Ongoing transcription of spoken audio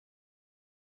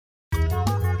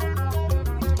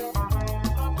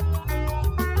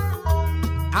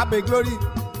abe glory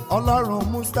Ọlọ́run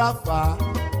Mustapha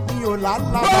ní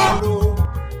ọ̀làlábàrò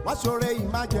wọ́n ṣoore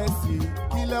emergency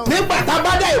kílẹ̀ o. nígbà tá a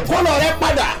bá dá ìkólọ rẹ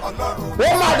padà ó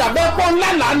máa dàbẹ́ pọ́ ńlá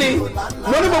lánì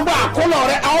mo ní gbogbo àkólọ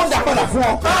rẹ a ó dà padà fún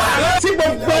ọ. tí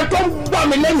gbogbo ẹ tó ń gbọ́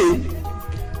mi lẹ́nìí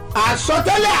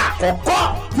àsọtẹ́lẹ̀ àkọ́kọ́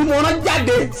tí mo rán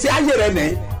jáde sí ayé rẹ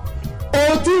nìyí o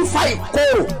tún fa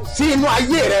ìkorò sí inú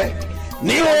ayé rẹ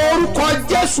ní orúkọ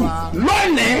Jésù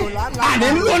lónìí àní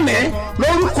lónìí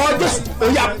lórúkọ Jésù ó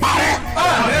yá parẹ́.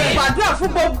 gbàdúrà fún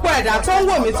gbogbo ẹ̀dá tó ń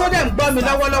wò mí tó dẹ̀ ń gbọ́ mi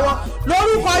lọ́wọ́lọ́wọ́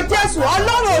lórúkọ Jésù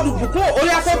Ọlọ́run olùbùkún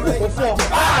orí afẹ́bùkún fún ọ.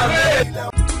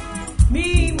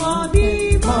 mímọ́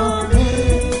mímọ́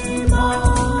mímọ́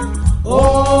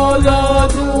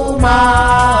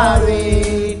Olódùmarè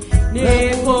ní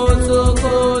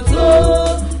kòtòkòtò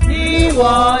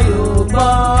níwọ yóò gbọ́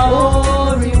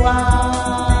orin wa.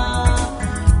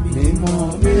 mímọ́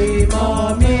mímọ́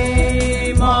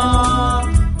mímọ́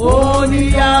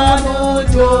oníyanu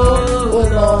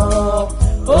jòlọ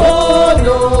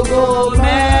ológo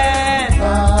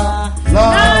mẹ́ta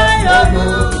láyọ̀nù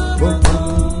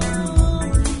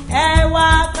ẹ wá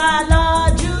ká lọ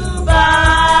júbà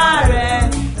rẹ̀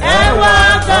ẹ wá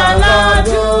ká lọ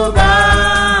júbà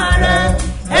rẹ̀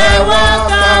ẹ wá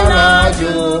ká lọ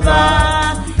júbà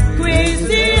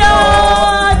Kristi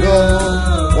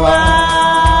Olúwa.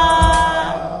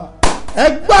 ẹ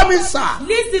gbọ́ mi sà.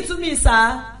 Listen to me, sir.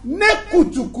 ní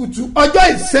kùtùkùtù ọjọ́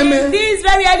ìsinmi. This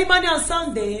very early morning on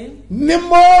Sunday, ni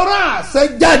mo rán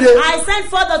àṣẹ jáde. I sent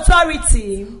forth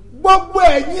authority. gbogbo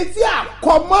ẹ̀yin tí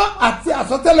àkọ́mọ́ àti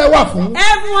àsọtẹ́lẹ̀ wà fún.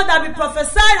 Everyone that be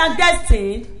prophesied and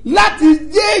destined láti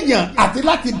jẹ́ èèyàn àti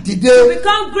láti dìde. to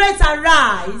become great and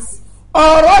rise.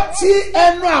 ọ̀rọ̀ tí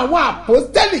ẹnu àwọn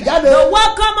àpọ́stẹ́lì jáde. The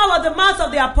word come out of the mouth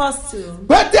of the apostle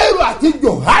Pétérù àti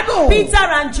Jòhánù. Peter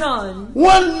and John.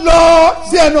 wọ́n lọ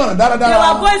sí ẹnu ọ̀nà They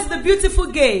dáradára. were going to the beautiful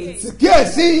gate,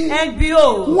 kíyèsí. and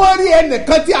behold, wọ́n rí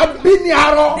ẹnìkan tí a bí ní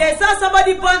arọ. they saw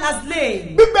somebody born as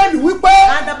lame. Bíbélì wípé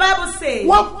And the Bible says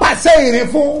wọ́n pàṣẹ ìrìn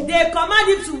fún. they command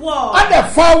him to walk ó dẹ̀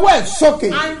fọ ọwọ́ ẹ̀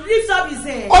sókè. and lift up his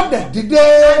hand ó dẹ̀ dìde.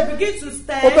 and begin to ó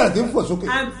stand bẹ̀rẹ̀ sí ń fò sókè.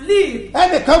 and live.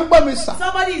 ẹnìkan gbọ́ mi sà.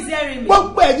 Somebody is hearing me.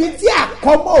 gbogbo ẹ̀yin tí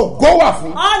àkọ́mọ́ ògo wà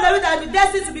fún. All of you that be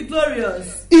destined to be glorious.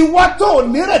 ìwọ tó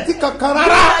ò nírètí kankan You rárá.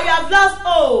 that you have lost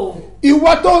hope.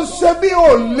 ìwọ tó ń ṣe bí ò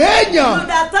léèyàn. You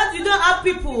that thought you don't have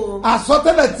people.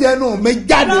 àsọtẹ́lẹ̀ tí ẹnu mi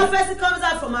jáde. Prophecy comes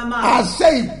out from my mouth. àṣẹ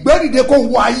ìgbẹ́dìde kò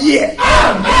wọ ayé ẹ̀.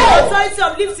 The authority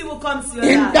of lifting will come to your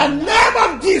in the life. name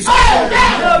of Jesus.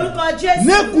 Lórúkọ Jésù.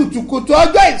 ní kùtùkùtù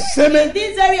ọjọ́ ìsinmi.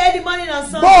 This very early morning on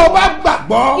bó o Sunday, bá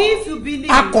gbàgbọ́. if you believe,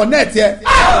 a connect yẹ. you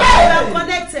are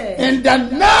connected. in the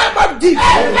name of Jesus.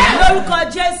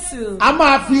 Lórúkọ Jésù. a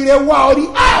máa fi ire wá orí.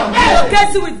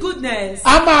 Locate you with goodness.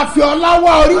 a máa fi ọlá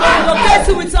wá orí. Locate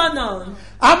you with honor.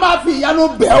 a máa fi ìyanu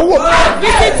bẹ̀ ọ́ wò.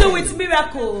 Visit you with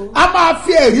miracle. a máa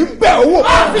fi ẹ̀rí bẹ̀ ọ́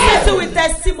wò. Visit you with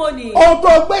testimony. ohun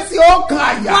tó gbé sí ọkàn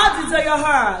àyà. What is on your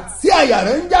heart? tí àyà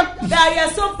rẹ̀ ń já pì. That you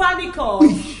are so panical.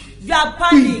 You are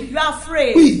panic. You are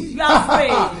afraid. pì. You are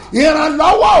afraid.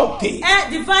 ìrànlọ́wọ́ òkè.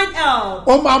 Divine help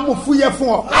ó máa mú fúyẹ́ fún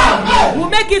ọ. will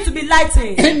make it to be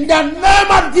lightened. in the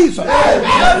name of Jesus.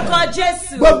 Lórúkọ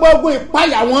Jésù. gbogbo ogun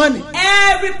ìpayà wọn ni.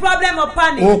 Every problem of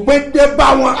panic, òpin dé bá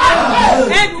wọn.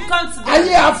 end will come to them.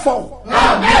 ayé afọ.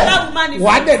 God will wàá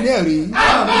manifest. dẹ̀ ní ẹ̀rí. You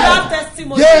have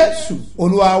testimony. Jésù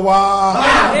Olúwa wa.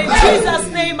 In Jesus'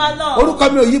 name alone.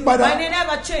 orúkọ mi ò yí padà. My name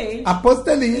never change.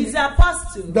 apostoli He's the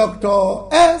apostle. Dr.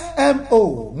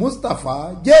 S.M.O.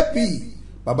 Mustapha J.P.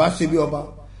 Babasebioba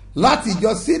láti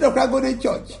ìjọ Seed of Christ Golden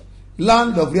Church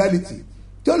Land of Reality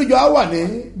tí olùjọ á wà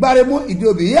ní Gbáremú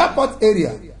Ìdíòbí Airport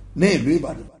area ní ìlú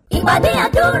Ìbàdàn. ìpàdé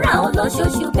àdúrà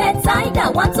olóṣooṣù Bethsaida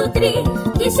 123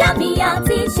 iṣẹ́ mi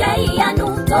àti iṣẹ́ ìyanu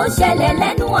tó ṣẹlẹ̀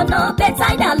lẹ́nu ọ̀nà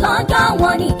Bethsaida lọ́jọ́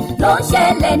wọn ni ló ń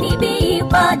ṣẹlẹ̀ níbi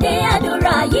ìpàdé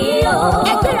àdúrà yìí o.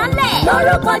 ẹgbẹ́ránlẹ̀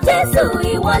lórúkọ Jésù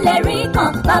ìwọlẹ̀ rí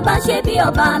kan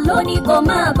Babasebioba lónìí kò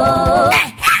máa bọ̀.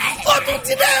 ó tún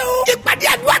ti dẹ́ o. ìpàdé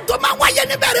àdúrà tó máa wáyé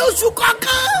níbẹ̀rẹ̀ oṣù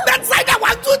kọ̀ọ̀kan. Bethsaida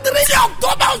 123 ní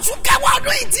October oṣù kẹwàá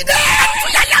ọdún yìí ti dẹ́.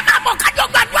 àtúnyẹ̀yẹ máa bọ̀ kájọ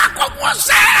gbàdúrà kọ̀ọ̀kan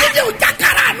ọ̀sẹ̀. kíni o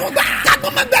jákàrà àánú gbà.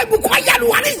 jagunmọ̀gbẹ́ ìbùkún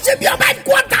ayélujára ní Babasebioba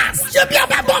headquarters.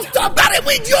 Babasebioba bus stop Gbáremú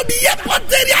Ìdíòbí airport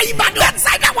area Ìbàdàn.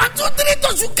 Bethsaida 123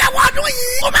 tóṣù kẹwàá ọdún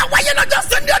yìí. ó máa wáyé lọ́jọ́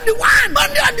Sunday on the 1,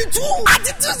 Monday on the 2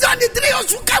 àti Tuesday on the 3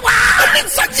 oṣù kẹwàá.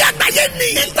 onísọjí àgbáyé ni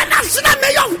international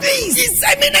mayor of peace. his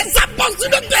eminence apostle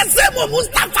Dr. S.M.O.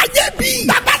 Mustapha J.P.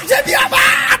 Babasebioba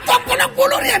àtọ̀pọ̀lọpọ̀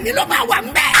olórí ẹ̀mí ló máa wà ń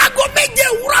bẹ̀. aago méje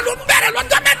òwúrọ̀ ló ń bẹ̀rẹ̀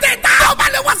lọ́jọ́ mẹ́tẹ̀ẹ̀ta. ọba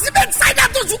lè wá sí Bethsaida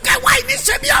tóṣù kẹwàá yìí ní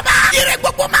Babasebioba. ire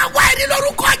gbogbo máa wá ẹni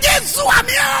lórúkọ Jésù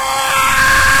àmín.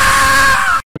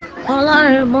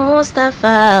 Ọlọ́run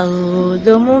Mustapha ò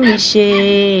ló mú mi ṣe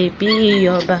bí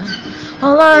ọba.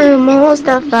 Ọlọ́run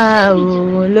Mustapha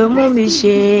ò ló mú mi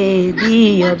ṣe bí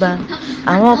ọba.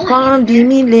 Àwọn kan bí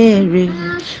mi léèrè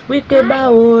wípé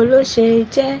báwo ló ṣe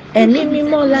jẹ́, ẹ̀mí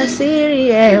mímọ́ láṣírí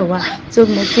ẹwà tó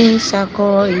mo fi ń ṣakọ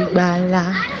ìgbàlà.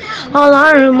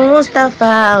 Ọlọ́run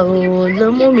Mustapha ò ló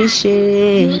mú mi ṣe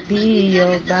bí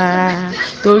ọba,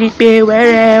 torí pé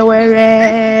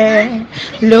wẹ́rẹ́wẹ́rẹ́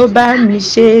ló bá mi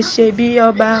ṣe bí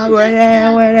ọba.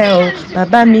 Wẹ́rẹ́wẹ́rẹ́ o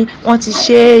bàbá mi wọ́n ti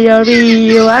ṣe yọrí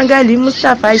o, áńgẹ́lì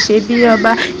Mustapha ṣe bí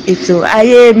ọba. Ètò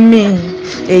ayé mi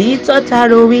èyí tó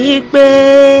taro wípé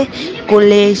kò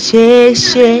lè ṣeé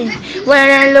ṣe,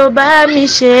 wẹ́rẹ́ ló bá mi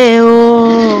ṣe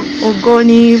o, ògo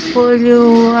ni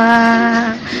f'Olúwa.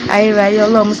 IRI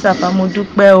Ọlọ́run Mustapha mo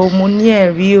dúpẹ́ o, mo ní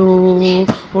ẹ̀rí o.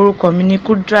 Orúkọ mi ni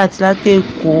Kudrat láti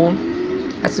Èkó.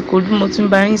 Àsìkò bí mo tún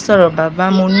bá yín sọ̀rọ̀ bàbá,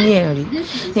 mo ní ẹ̀rí.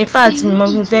 In fact mo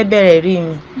fẹ́ bẹ̀rẹ̀ rí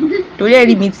mi torí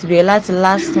ẹ̀rí mi ti bẹ̀rẹ̀ láti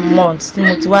last month tí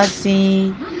mo ti wá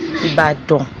sí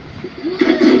Ìbàdàn.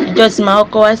 Ìjọ tí màá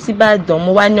kọ́kọ́ wá sí Ìbàdàn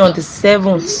mo wá ní on the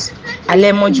 7th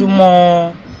alẹ́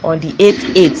mọ́júmọ́ on the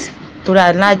 8th torí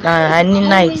a ní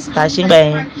night tá a ṣe gbà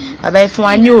yẹn. Bàbá yẹn fún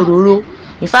wa ní òróró.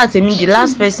 In fact èmi the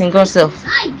last person gan self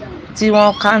tí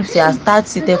wọ́n káǹtì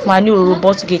àstátì tẹ fún wa ní òróró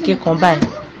bọ́tù kékeré kan báyìí.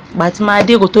 Ìgbà tí máa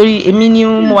dé kò torí èmi ni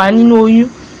mo wà nínú oyún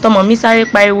tọmọ mi sáré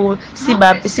pariwo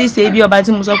sí ṣe bí ọba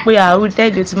tí mo sọ pé àrùn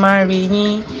tẹ́lẹ̀ ti máa ń rí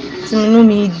yín tí inú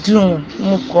mi dùn.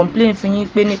 Mo complain fún yín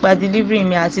pé nípa delivery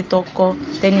mi àti tọkọ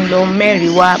tẹni lọ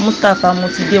mẹ́rin wá Mustapha mo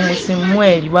ti dé mo ti mú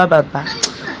ẹ̀rí wá bàbá.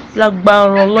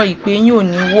 Lágbára Ọlọ́run pé yín ò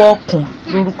ní wọ́ọ̀kùn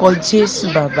lórúkọ Jésù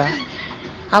bàbá.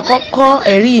 Àkọ́kọ́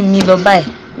ẹ̀rí mi lọ báyìí.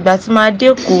 Ìgbà tí máa dé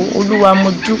kó Olúwa mo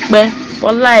dúpẹ́.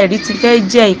 Ọlá ẹ̀rí ti fẹ́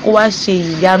jẹ́ kó wá ṣe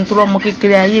ìyanu tó ọmọ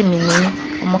kékeré ayé mi ni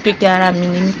ọmọ kékeré ara mi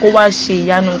ni kó wá ṣe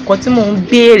ìyanu nǹkan tí mò ń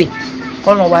béèrè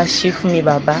kọ́nà wá ṣe fún mi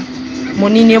bàbá. Mo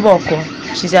ní neighbor kan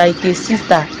she's like a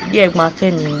sister bí ẹ̀gbọ́n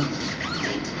afẹ́ mi ni.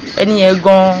 Ẹni yẹn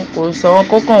gan kò sọ̀rọ̀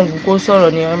kó kàn wù kó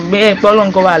sọ̀rọ̀ ni bẹ́ẹ̀ pé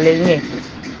Ọlọ́run kan wà lẹ́yìn ẹ̀.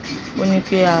 Ó ní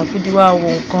pé àkúdí wá wo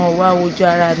nǹkan wá wojú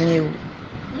ara mi o.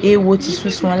 Èèwọ̀ ti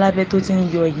súnsun alábẹ́ tó ti ń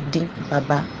yọ ìdí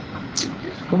bàbá.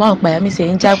 Mo máa ń pa àmì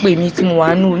sẹ́yìn já pé èmi tí mo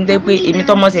wà nù ń dẹ́ pé èmi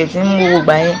tọ́mọ sẹ̀ tí ń mú owó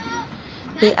gbà yẹn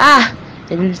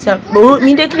pé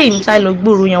mi dé kílè mi sá lọ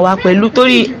gbòòrò yẹn wá pẹ̀lú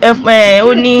torí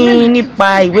ó ní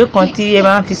nípa ìwé kan tí ẹ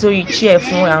máa ń fi sórí chair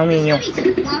fún àwọn èèyàn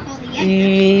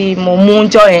mo mú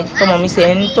jọ yẹn tọmọ mi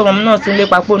sẹ́yìn tọmọ mi náà tún lé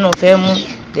papò náà fẹ́ mú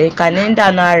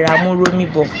kàlẹ́ndà náà rà mú rómi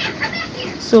bọ̀.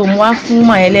 So mo wá fún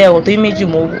màyẹlẹ ọ̀rọ̀ tó méjì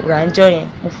mo rà ń jọ yẹn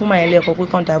mo fún màyẹlẹ ọkọ̀ pé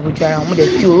kàn dàbójú ara mo dẹ̀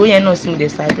fi òró yẹn náà sí mo dẹ̀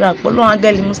ṣàdúrà pé Ọlọ́run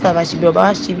áńgẹ́lì Mustapha ṣe bí ọba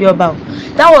wá ṣe bí ọba o.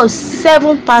 That was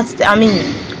 7 past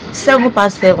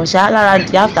 7 ṣá lára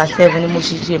di after 7 ni mo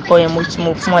ṣe nǹkan yẹn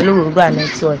mo fún wọn lóròrò àná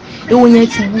tí ọ ewu yẹn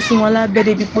ti wú sí wọn lábẹ́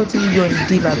débi pé ó ti ń yọ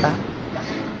ìdí bàbá.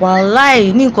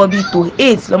 Wàláì ní nǹkan bíi tó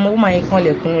 8 lọmọ wọ́n máa yẹ kán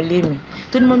lẹ̀kùn lé mi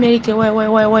tó ní mọ́ mẹ́ríkẹ́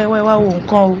wá wo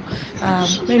nǹkan o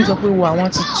mẹ́rin sọ pé wo àwọn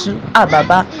ti tú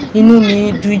bàbá inú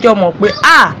mi dùn ìjọ mọ̀ pé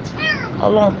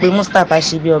Ọlọ́run pé Mustapha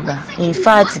ṣe bí ọba. In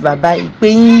fact bàbá ìpè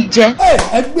yín jẹ́.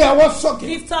 Ẹgbẹ́ ọwọ́ sókè.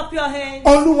 Lift up your hands.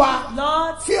 Olúwa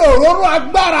Lord, fi òróró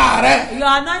agbára rẹ̀ your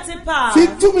anointing power. fi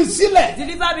tú mi sílẹ̀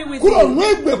Deliver me with kúrò you. ní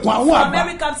ìgbèkùn àwọn From àgbà.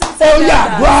 every captivity. Ó yá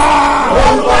àdúrà.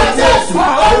 Orúkọ Jésù,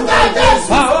 orúkọ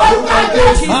Jésù, orúkọ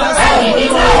Jésù. Deliver me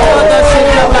with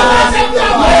your anointing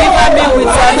power.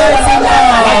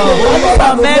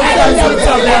 From every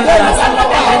captivity of elders.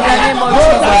 In the name of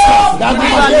Jesus.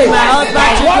 Deliver me, my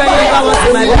husband, children, deliver us to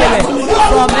my parents.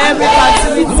 From every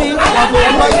captivity of the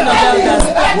emotion of elders.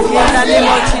 In the name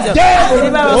of Jesus.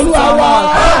 Deliver us to our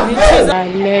God. In Jesus.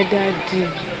 Alẹ́ dádì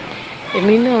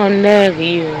èmi náà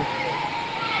lẹ́rìí o.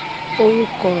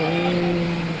 Orúkọ mi ni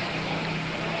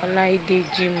Ọláìdé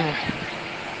Jimoh.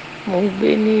 Mo ń gbé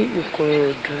ní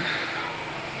Ìkòròdú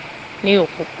ní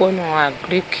òpópónà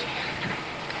Agric.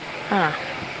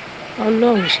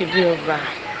 Ọlọ́run ṣe bí ọba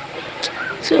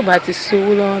tí ò bá ti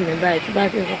sówó lọ́wọ́ mi báyìí tí bá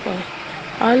ti kọ́kọ́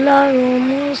Ọlọ́run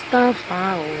Mustapha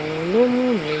òun ló mú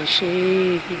mi ṣe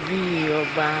bí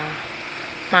ọba.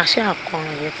 Màá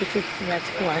ṣàkọrin yẹn títí tí bá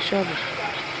ti wá ṣọ́ọ̀bù.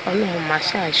 Ọlọ́run máa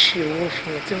ṣàṣe owó fún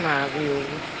mi tí màá rí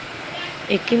owó.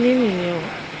 Èkíní nìyẹn o.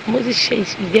 Mo ti ṣe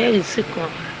ìjẹ́rìísí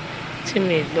kan tí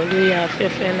mi gbọ́ lórí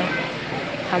afẹ́fẹ́ náà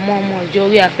àmọ́ ọmọ ìjọ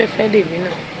orí afẹ́fẹ́ lèmi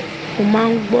náà. Mo máa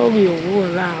ń gbọ́rì owó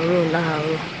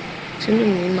láàárọ̀ tínú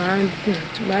mi máa ń dùn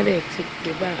tí bá dẹ̀ ti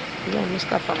pè báyìí Ọlọ́run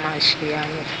Mustapha máa ṣe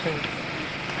àánú fún mi.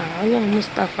 Ọlọ́run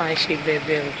Mustapha ń ṣe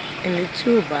bẹ̀bẹ̀ o ẹni tí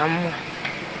ò bá mọ̀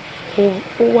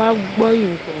ó wá gbọ́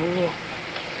ìwòrò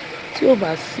tí ò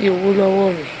bá sí owó lọ́wọ́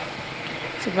mi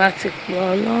tí bá ti pè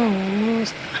Ọlọ́run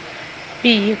Mustapha bí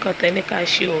yìí kan tẹ́lẹ̀ ká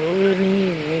ṣe òróró ní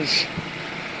ìmíjì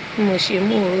bí mo ṣe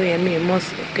mú òróró yẹn mi mọ̀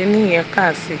sí kí nìyẹn kà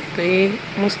sí pé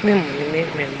Muslim ni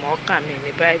mi mọ̀ ká mi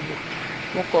ní Bible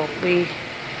mo kọ̀ pé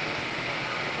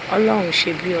ọlọ́run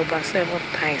ṣe bí ọba 7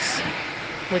 times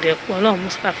mo dẹ̀ pé ọlọ́run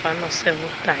Mustapha náà 7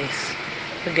 times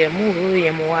mo dẹ̀ mú òróró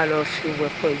yẹn mo wá lọ fi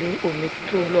wẹ̀ pẹ̀lú omi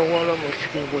tó lọ́wọ́rọ́ mo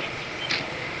fi wẹ̀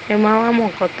ẹ máa wá mọ̀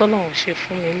nǹkan tọ́lọ́run ṣe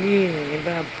fún mi ní ìrìn ní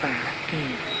bàbá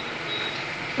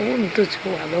owó mi tó ti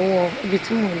wà lọ́wọ́ ibi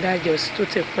tí mò ń dájọ́ sí tó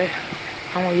ti pẹ́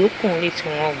àwọn yòókù ń rí tí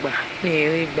wọ́n gbà ní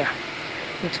eré gbà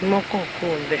mo ti mọ́kàn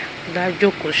kúrò bẹ̀ dá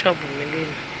jókòó ṣọ́ọ̀bù mi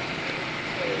lẹ́nu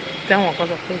táwọn kan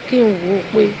sọ pé kí n wò ó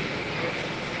pé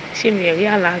ṣé mi rí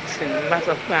aláàtì mi bá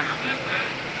sọ pé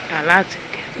aláàtì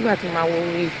kẹ nígbà tí màá wo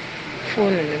orí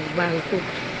fóònù mi bá rí pé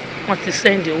wọ́n ti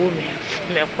sẹ́ndì owó mi fún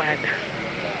mi padà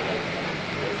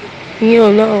ìyẹn ò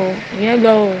lọ o ìyẹn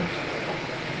lọ o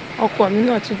ọkọ mi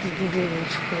náà tún dìde mi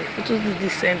fún mi ó tún dìde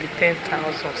sẹ́ndì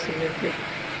 10,000 sí mi pé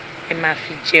ẹ máa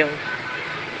fi jẹun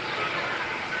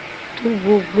tó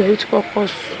gbogbo ẹ tí kọ́kọ́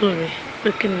sùn mi pé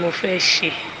kí ni mo fẹ́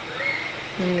ṣe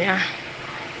ní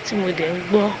tí mo dẹ̀ ń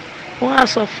gbọ́ wọ́n á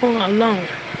sọ fún ọlọ́run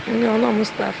ní ọlọ́run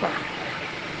Mustapha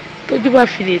tójú bá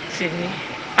fi lè tì mí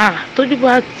tójú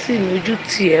bá tì mí ojú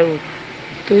tì ẹ o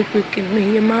torí pé kí ni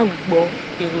iye má gbọ́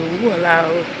èrò òwúrọ̀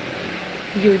láàárọ̀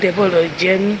iye ò dẹ̀ bọ́lọ̀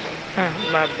jẹ́ mí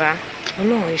bàbá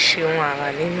ọlọ́run ṣe ohun àrà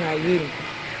nínú ayé mi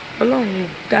ọlọ́run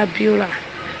dábírà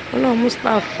ọlọ́run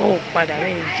Mustapha ò padà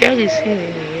lẹ́yìn ìjẹ́rìísí mi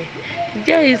nìyẹn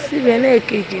ìjẹ́rìísí rẹ̀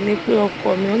lẹ́ẹ̀kejì ni pé ọkọ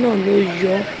mi ọlọ́run ló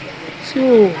yọ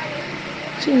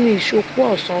tí mi ìṣopọ̀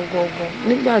ọ̀sán gangan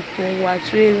nígbà tó ń wa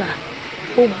tírélà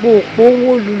gbogbo òpó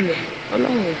wó lulẹ̀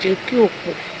ọlọ́run ò jẹ́ kí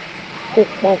òpó kó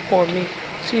pa ọkọ mi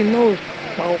tí iná ò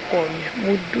pa ọkọ mi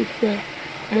mo dúpẹ́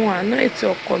mo àná ètò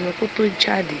ọkọ mi kó tó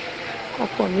jáde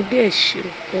ọkọ mi dẹ̀ ṣe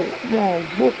òpó wọn ò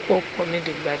gbópọ̀ ọkọ mi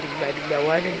dìgbàdìgbà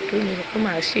wálé nítorí mi kó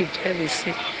máa ṣe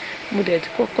ìjẹ́rìísí mo dẹ̀ ti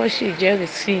kọ́kọ́ ṣe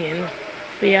ìjẹ́rìísí yẹn náà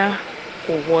bóyá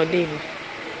kò wọlé mi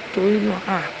torí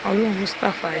náà ọlọ́run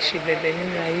Mustapha ṣe bẹ̀bẹ̀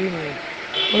nínú ayé mi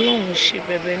ọlọ́run ṣe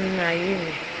bẹ̀bẹ̀ nínú ayé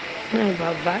mi náà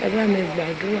bàbá ẹ bá mi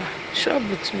gbàdúrà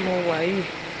ṣọ́ọ̀bù tí mo wà yìí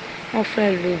wọ́n fẹ́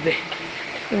lò bẹ̀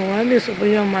ìwọ̀n á lè sọ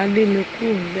bóyá máa lé mi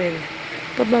kúrò níbẹ̀ ni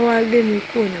tó bá wá lé mi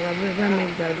kúrò ní bàbá ẹ bá mi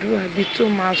gbàdúrà ibi tó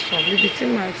máa sàn níbi tí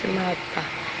màá ti máa tà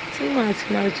tí màá ti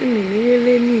máa tí mi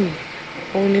nílé nìyí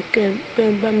òun ni kẹ́ ẹ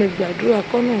bá mi gbàdúrà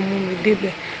kọ́nà mú mi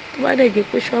débẹ̀ tó bá dẹ̀ jẹ́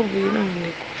pé ṣọ́ọ̀bù yìí náà ni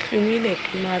kò fi mí lẹ̀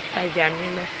kí n máa tajà mi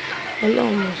lọ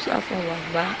ọlọ́run Mustapha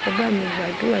bàbá ẹ bá mi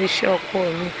gbàdúrà iṣẹ́ ọkọ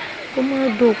mi kó má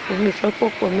dòkú mi fẹ́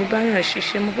kọ́kọ́ mi báyàn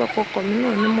ṣiṣẹ́ mo fẹ́ kọ́kọ́ mi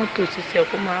náà ní mọ́tò títẹ̀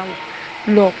kó máa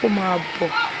lọ kó máa bọ̀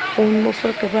òun mo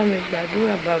fẹ́ kẹ́ bá mi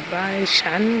gbàdúrà bàbá ẹ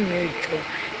ṣàánú mi ẹ jọ̀ọ́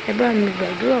ẹ bá mi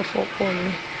gbàdúrà fọ́kọ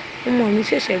mi ọmọ mi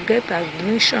ṣẹ̀ṣẹ̀ get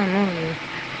admission náà ni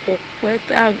kò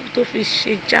pẹ́ tó fi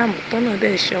ṣe JAMB tọ́nà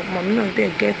dẹ̀ ṣe ọmọ mi náà dẹ̀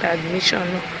get admission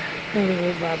náà ẹ̀rọ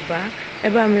bàbá ẹ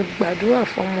bá mi gbàdúrà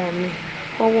fọ́mọ mi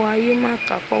kọ́wọ́ ayé má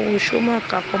kà kọ́wọ́ oṣó má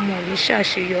kà kọ́mọ mi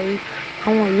ṣàṣeyọrí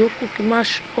àwọn yòókù kọ́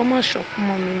má ṣọ̀kún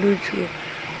mọ́ mi lójú o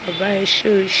bàbá ẹ ṣe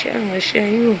iṣẹ́ ìránṣẹ́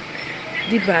yín ò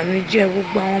dìbànújẹ́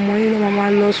gbogbo àwọn ọmọ yín ló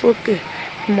máa lọ sókè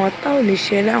ìmọ̀ta ò ní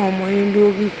ṣẹlẹ̀ àwọn ọmọ yín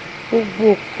lórí gbogbo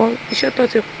nǹkan iṣẹ́ tó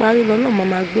ti parí lọ náà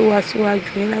máa gbé wá síwájú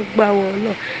yín lágbára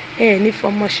Ọlọ́run ẹ ní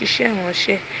fọmọ ṣiṣẹ́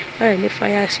ìránṣẹ́ ẹ ní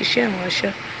fàyà ṣiṣẹ́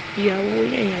ìránṣẹ́ ìyàwó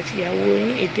yín àti ìyàwó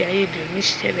yín èdè àìyedè ò ní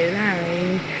ṣẹlẹ̀ láàrin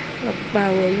yín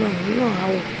lágbára Ọlọ́run náà á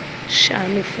ò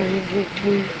ṣàánú fún yín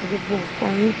gbogbo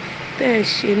nǹkan yín tẹ́ ẹ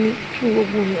ṣe ní fún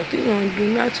gbogbo èèyàn tí wọ́n ń dun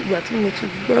látìgbà tí mo ti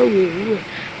gbọ́ ìwé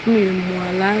mi ì mọ̀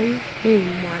àlá rí mi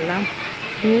ì mọ̀ àlá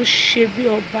mo ń ṣe bí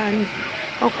ọba ni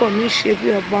ọkọ mi ṣe bí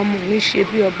ọba ọmọ mi ṣe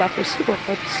bí ọba kò sí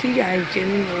kankan tí à ń jẹ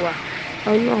nínú wa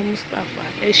ọlọ́run Mustapha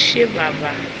ẹ ṣé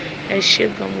bàbá ẹ ṣé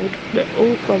gan mo dúpẹ́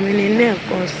orúkọ mi ní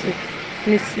lẹ́ẹ̀kan sí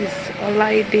Mrs.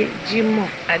 Ọláìdé Jimoh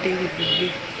Adéríbigbé.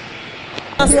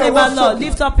 Lord,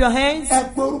 lift up your hands.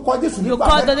 You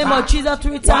call the name of Jesus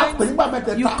 3 times.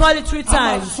 You call it 3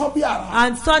 times.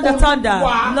 And thunder.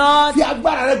 Lord,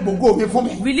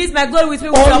 release my glory with me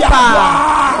with your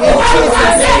power. In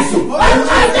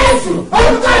Jesus'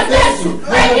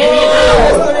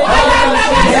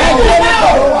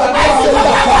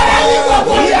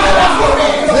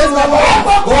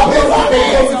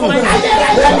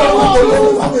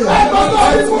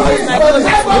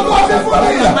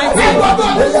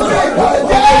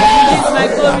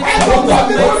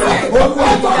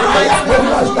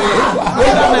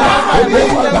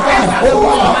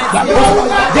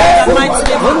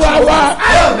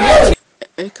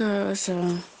 ẹ káàárọ̀ sà,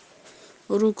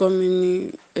 orúkọ mi ni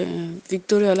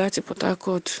Victoria láti Port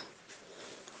Harcourt.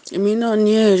 Èmi náà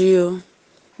ní ẹ̀rí o,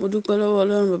 mo dúpẹ́ lọ́wọ́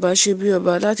Ọlọ́run bàbá ṣe bí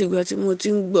ọba láti ìgbà tí mo ti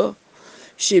ń gbọ́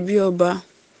ṣe bí ọba.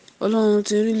 Ọlọ́run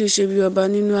ti rí lè ṣe bí ọba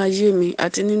nínú ayé mi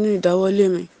àti nínú ìdáwọ́lé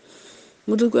mi.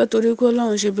 Mo dúpẹ́ torí pé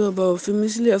Ọlọ́run ṣe bí ọba ò fi mí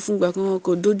sílẹ̀ fún ìgbà kan,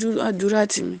 kò dojú àdúrà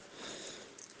tì mí.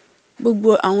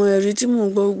 gbogbo àwọn ẹ̀rí tí mò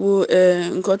ń gbọ́ gbogbo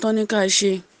nǹkan tán ní ká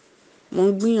ṣe mò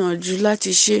ń gbìyànjú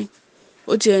láti ṣe.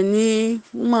 Ó tiẹ̀ ní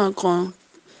woman kan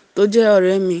tó jẹ́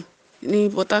ọ̀rẹ́ mi ní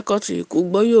Port Harcourt kò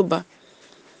gbọ́ Yorùbá,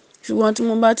 ṣùgbọ́n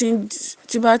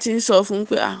tí bá ti ń sọ fún un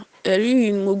pé ẹ̀rí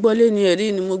yìí ni mo gbọ́ léni, ẹ̀rí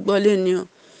yìí ni mo gbọ́ léni o,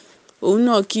 òun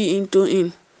náà key into in,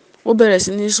 ó bẹ̀rẹ̀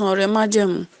sí ní san ọrẹ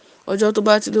májẹ̀mú. Ọjọ́ tó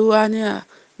bá ti ló wá ní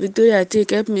Victoria,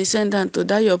 take help me send am to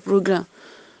that your program,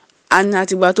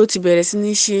 àtìgbà tó ti bẹ̀rẹ̀ sí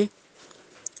ní ṣe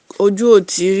ojú ò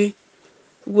tí rí,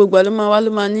 gbogbo ìgbà ló máa wá ló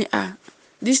máa ní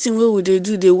this thing wey we dey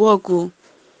do dey work o.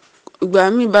 Ìgbà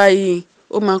míì báyìí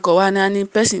ó máa kọ̀ wá ní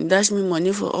person dash me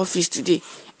money for office today,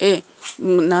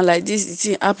 na like this the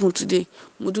thing happen today.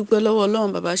 Mo dúpẹ́ lọ́wọ́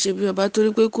Ọlọ́run Babasebioba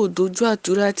torí pé kò dojú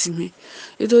àdúrà tì mí,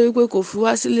 nítorí pé kò fi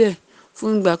wá sílẹ̀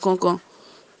fún ìgbà kankan.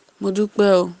 Mo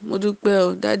dúpẹ́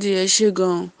o dádì, ẹ ṣé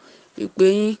gan-an, ìpè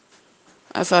yín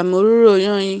àfàmì òróró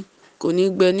yàn yín kò ní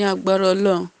gbẹ ní agbára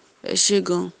Ọlọ́run, ẹ ṣé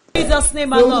gan-an. Jesus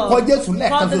name alone. Call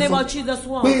the name of Jesus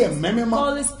one.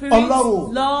 Holy Spirit,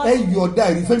 Lord,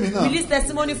 release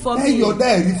testimony for me. Give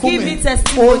me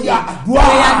testimony. Holy Spirit,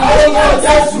 God,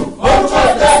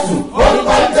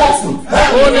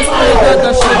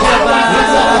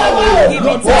 give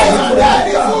me testimony.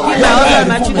 Give my husband,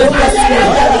 my children testimony.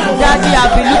 Daddy,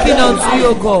 I've been looking unto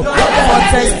you, God, for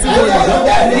testimony.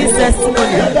 Release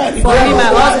testimony for me, my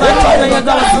husband, children, your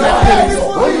God, my parents.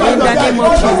 In the name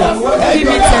of Jesus, give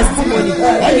me testimony.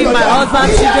 Give my husband,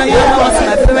 children, your God,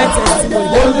 my parents testimony.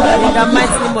 In the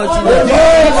mighty name of Jesus,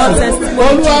 give us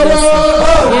testimony, Jesus.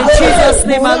 In Jesus'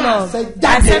 name alone,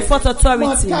 I send forth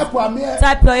authority.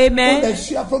 Type your amen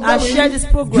and share this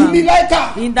program.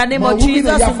 In the name of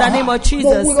Jesus, in the name of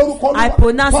Jesus, I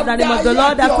pronounce in the name of the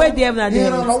Lord, I pray the heaven and the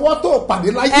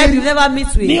earth. Help you never meet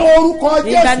with. In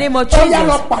the name of Jesus,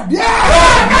 have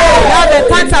a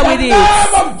encounter with it.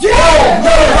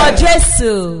 For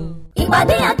Jesus.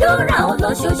 Ìpàdé àdúrà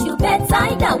olóṣooṣù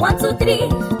Bethsaida 123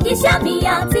 iṣẹ́ mi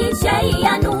àti iṣẹ́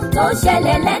ìyanu tó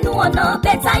ṣẹlẹ̀ lẹ́nu ọ̀nà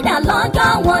Bethsaida lọ́jọ́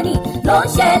wọn ni ló ń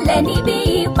ṣẹlẹ̀ níbi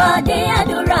ìpàdé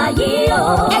àdúrà yìí o.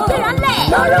 Ẹgbẹ́ránlẹ̀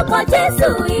lórúkọ Jésù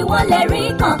ìwọlẹ̀ rí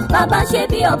kan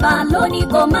Babasebioba lónìí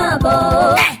kò máa bọ̀.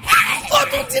 Ó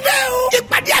tún ti dé o.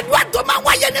 Ìpàdé àdúrà tó máa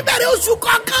wáyé níbẹ̀rẹ̀ oṣù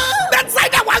kọ̀ọ̀kan.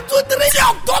 Bethsaida 123 sí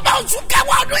October oṣù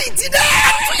kẹwàá ọdún yìí ti dé.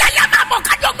 Ẹ̀túnyẹ̀yẹ̀ máa bọ̀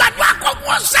kájọ gbàdúrà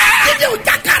kọ̀ọ̀kan ọ̀sẹ̀. Ilé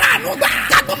òjà kára àánú gbà.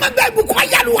 Kágbọ́mọgbẹ́ ìbùkún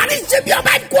ayélujára ní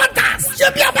Sebioba headquarters.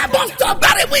 Sebioba bus stop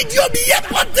bẹ̀rẹ̀ mú ìdí omi yẹ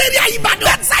pọ́ńtẹ́rì Ìbàdàn.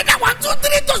 Bethsaida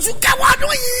 123 tóṣù kẹwàá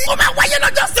ọdún yìí. Ó máa wáyé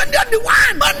lọ́jọ́ Sunday on the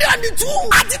 1, Monday on the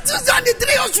 2, àti Tuesday on the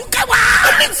 3 oṣù kẹwàá.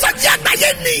 Onísọjí àgbáyé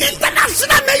ni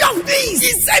International Mayor of Peace.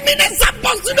 Ìsẹ̀mínẹ́sà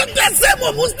pọ̀sùlùmí ẹsẹ̀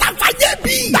mọ̀ Mustapha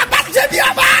Jẹ́bi.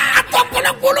 Babasebioba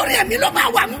àtọ̀pọ̀lọpọ̀ olórin ẹ̀mí ló máa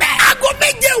wà ń bẹ̀. Aago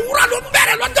 7 òwúrọ̀ ló ń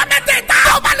bẹ̀rẹ̀ lọ́jọ́ mẹ́tẹ̀ẹ̀ta.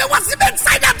 Ó bá lè wá sí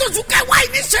Bethsaida tóṣù kẹwàá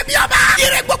yìí ní Sebioba.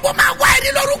 Ire gbogbo máa wá ẹni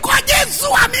lórúkọ Jésù,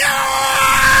 àmín.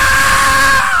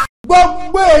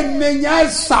 Gbogbo ènìyàn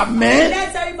sàmẹ́.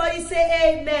 Let everybody say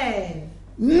amen.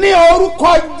 Ní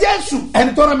orúkọ Jésù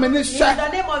ẹni tó rán mi níṣẹ́. In the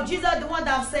name of Jesus, the one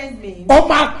that sent me. Ó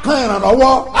máa kan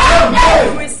ìrànlọ́wọ́. I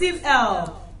will receive help.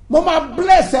 Mo máa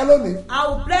bless ẹ lónìí. I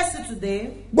will bless you today.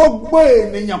 Gbogbo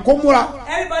ènìyàn kó múra.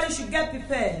 Everybody should get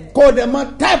prepared. Kó o dẹ̀ mọ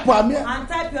táìpù àmì. And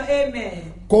type your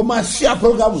amen. Kó o máa share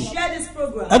program yìí. Share this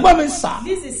program. Ẹgbọ́n mi sà.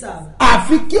 This is sir.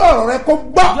 Àfi kí ọ̀rọ̀ rẹ kó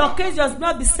gbọ́. Your case does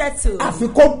not be settled. Àfi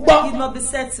kó gbọ́. It must be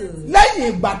settled.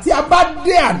 Lẹ́yìn ìgbà tí a bá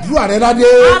dé àdúrà rẹ ládé.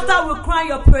 After we cry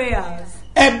your prayers.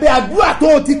 Ẹ̀bẹ̀ àdúrà tó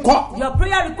o ti kọ. Your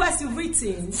prayer request you've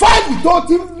written. Fáìlì tó o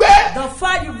ti ń gbé. The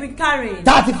file you've been carrying.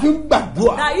 Tá a ti fi ń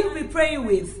gbàdúrà. That you'll be praying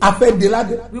with. A fẹ́ dé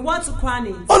ládé. We want to crown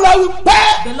it. Ọlọ́run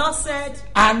pẹ́. The Lord said.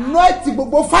 Anoint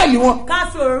gbogbo fáìlì wọn.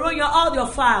 Cast your all your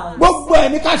files. Gbogbo ẹ̀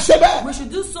ní ká ṣe bẹ́ẹ̀. We should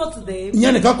do so today.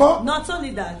 Ìyẹn nìkan kọ́. Not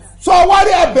only that. Sọ wá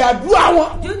rí ẹ̀bẹ̀ àdúrà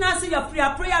wọn. Do you not see your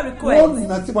prayer request? Wọ́n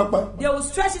nà sí pẹpẹ. They will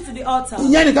stretch it to the altar.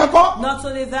 Ìyẹn nìkan kọ́. Not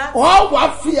only that. Wọ́n wá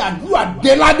fi àdúrà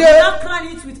dé ládé. Not crown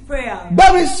it with prayer.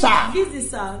 Bẹ́ẹ̀ni sà. This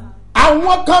is sir.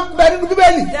 Àwọn kan bẹ nínú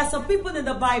Bíbélì. There are some people in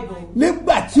the Bible.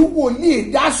 Nígbà tí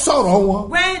wòlíì dá sọ̀rọ̀ wọn.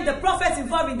 When the prophets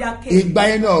involved in their case. Ìgbà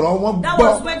yẹn ni ọ̀rọ̀ wọn gbọ́. That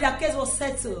was when their case was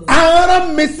settled.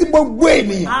 Arán mi sí gbogbo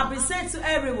ènìyàn. I have been sent to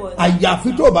everyone.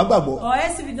 Àyàfi tó o bá gbàgbọ́. Or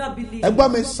else if you don't believe.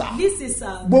 Ẹgbọ́n mi sà. This is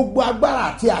sir. Gbogbo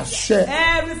agbára àti àṣẹ.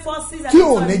 Every forces that tí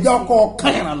ò ní jẹ́ ọkọ̀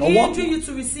kan ìrànlọ́wọ́. hindering you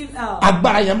to receive help.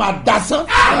 Agbára yẹn máa dasán.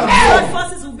 God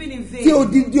forces will be in vain. Tí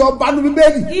odidi ọba ní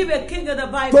Bíbélì. Give a king of the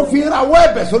Bible. Tó fi ìrànwọ́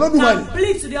ẹ̀bẹ̀ sọ́lọ́dúnmáyì. And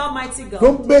plead to the Almighty God. Tó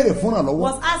ń béèrè fún ìrànlọ́wọ́.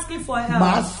 Was asking for help.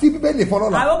 Màá sí Bíbélì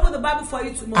fọlọ́la. I open the Bible for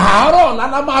you tomorrow. Àárọ̀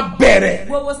lálá máa bẹ̀rẹ̀.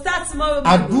 We will start tomorrow.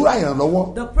 Àdúrà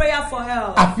ìrànlọ́wọ́. The prayer for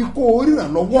help. Àfi kó o rí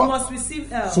ìrànlọ́wọ́. You must receive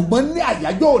help. Ṣùgbọ́n ní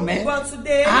àyájọ́ òní. But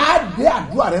today. Á dé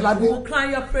àdúrà rẹ ládé. We will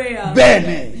crown your prayer.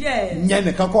 Bẹ́ẹ̀ni. Yes. Ìyẹn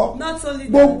nìkan kọ́. Not only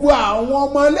that. Gbogbo àwọn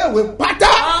ọmọ iléèwé pátá.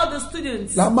 All the students.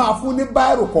 students. la máa fún ní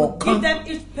báírò Give kọ̀ọ̀kan them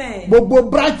each pen. gbogbo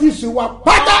branches wa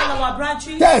pátá All our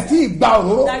branches tẹ́ẹ̀tì ìgbà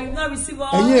òróró that you not receive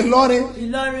all. ẹ̀yin Ìlọrin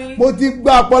Ìlọrin. mo ti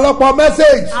gba ọ̀pọ̀lọpọ̀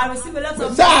message I receive a lot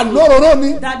of sáà messages lóróró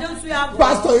ni that don't we have.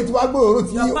 pastor yìí ti wá gbé òróró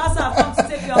ti Your yí pastor have come to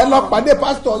take your ẹ lọ own. pàdé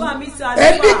pastor Go and meet your yìí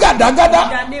ẹni husband. gàdágàdá In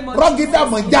the name of rọ́gídà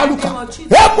Jesus. mọ̀jálùkà In the name of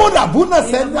Jesus. ẹ̀mọ́dàbúnà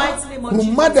In the sẹ́nà mighty name of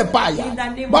rùmọ́dẹ̀ Jesus. báyà In the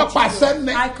name of bọ́pà Jesus.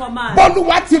 sẹ́nẹ̀ I command.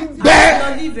 bọ́lúwa ti bẹ́ẹ̀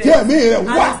I believe it. tí èmi rẹ̀ And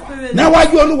wá the Spirit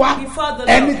níwájú olúwa before the Lord.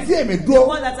 ẹni tí èmi dúró The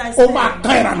one that I ó stand. máa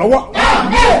kan ìrànlọ́wọ́.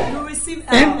 You receive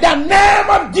In help. the name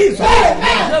of Jesus.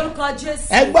 Lórúkọ Jésù.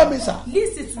 ẹ gbọ́ mi sà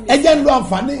Listen to me. ẹ jẹ́ ń lo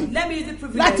àǹfààní Let me use the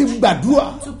privilege láti gbàdúrà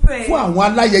to pray fún àwọn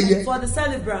aláyẹyẹ for the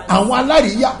celebrants. àwọn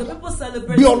aláríyá The people bí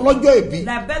celebrating. ọlọ́jọ́ ìbí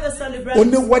Like birthday celebrants.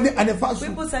 oníwọ́dé anifásù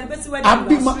People celebrating wedding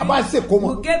abímọ anniversary. abáṣekó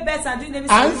wọn We get better and doing naming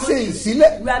à ń ṣe ceremony.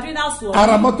 ìsílẹ̀ We are doing housework.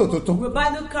 ara mọ́tò tuntun We buy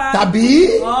new car.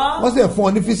 tàbí Or wọ́n sì fún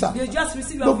ọ ní físà you just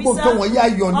receive your gbogbo visa. nǹkan wọ̀nyí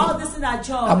ayọ̀ ni All this in our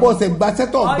job. àbọ̀ ọ̀sẹ̀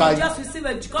gbàṣẹ́tọ̀ Or ọ̀gbà you yìí just receive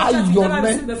a contract you ayọ̀ never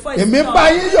mẹ́ received before. It's èmi done. bá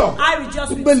yín yọ̀ I rejoice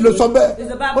with bẹ́ẹ̀ ló you. sọ bẹ́ẹ̀ It's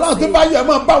the bọ́lá Bible tó bá yọ̀ ẹ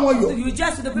máa bá wọn yọ̀ you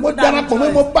just with the mo people that darapọ̀ mọ́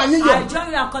rejoice. mo bá yín yọ̀ I join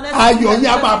you and connect ayọ̀ yín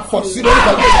á máa pọ̀ sí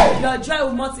lórúkọ Jésù your joy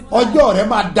will multiply. ọjọ́ rẹ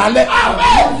máa dalẹ̀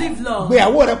You live long.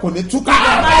 gbéyàwó rẹ kò ní túká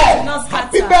marriage will not scatter.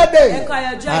 happy birthday Ẹ̀kọ́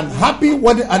ayọ̀jọ́ and happy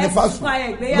wedding anniversary Ẹ̀kọ́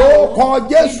ayẹ̀gbéyàwó. ló kọ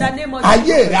Jésù In the name of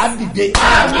ayé rẹ á dìde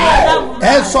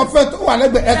ẹ sọ pé tó wà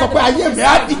lẹ́gbẹ̀ẹ́ ẹ sọ pé ayé mi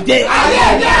á dìde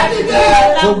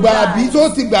kò gbà bí tó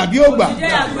ti gbà bí ó gbà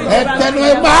ẹ tẹnu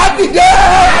ẹ máa dìde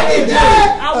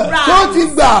tó ti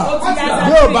gbà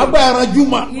bí ó bá gbà ẹran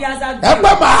júmọ̀ ẹ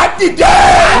pẹ́ máa dìde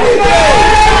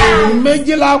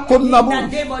méjìlá kò nàbó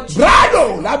brado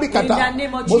lábìkàtà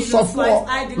mo sọ fún ọ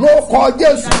ló kọ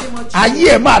Jésù ayé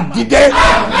ẹ máa dìde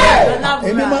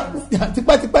èmi máa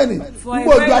tipẹ́tipẹ́ ni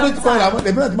gbogbo ojú adé ti kọ́ ìlànà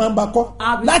èmi náà ti máa ń bá kọ́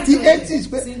láti 80s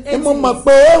pé ẹ mọ̀ mọ̀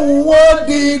pé ń wó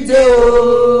dìde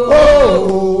o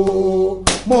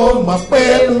mo mọ̀ pé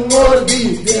ń wó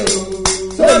dìde o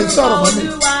sẹ́yìn sọ̀rọ̀ mọ́ mi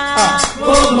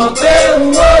mo mọ̀ pé ń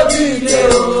wó dìde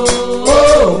o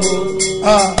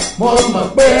mo mọ̀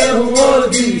pé ń wó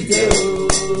dìde o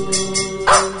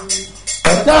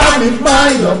ẹ̀dá mi máa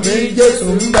yọ̀ mí Jésù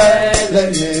ń bẹ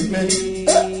lẹ́yìn mi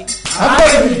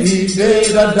agbẹ́mi dìde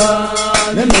dandan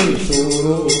nínú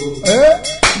ìṣòro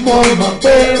mo mọ̀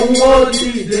pé ń wó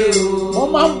dìde o mo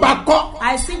máa ń bá kọ́.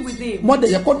 I sing with him. mo dẹ̀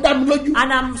yẹ kó dá mi lójú.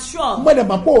 And I'm sure. mo dẹ̀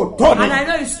mọ̀ pé òótọ́ ni. And I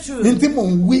know it's true. ní tí mò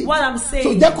ń wí. What I'm saying. so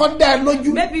jẹ́ kó dá ẹ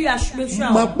lójú. Maybe you are sure.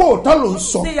 mọ̀ pé òótọ́ ló ń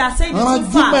sọ. Say you are saying the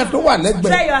truth. Júmọ̀ tó wà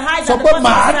lẹ́gbẹ̀ẹ́. Try your eyes sọ at the pé person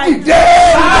màá beside you.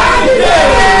 dìde.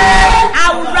 I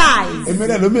will rise. èmi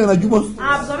rẹ̀ ló mi ràn júmọ̀.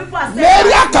 Some people are saying.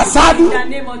 lérí àkàsádù. In the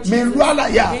name of Jesus. mi lu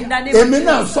àlàyé. In the name of èmi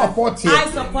náà Jesus. support yẹ. I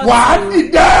support wà á you.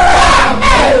 dìde.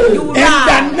 You will in the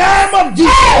rise. name of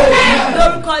Jesus.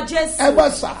 Lórúkọ Jésù. ẹ wá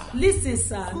sà. Listen,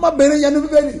 sir. ọmọbìnrin yẹn ní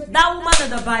bíbélì. That woman in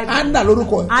the Bible. Anna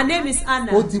lórúkọ ẹ. Her name is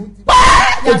Anna. ó ti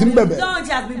pẹ́ ó ti ń bẹ̀bẹ̀.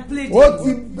 She has been pleading. ó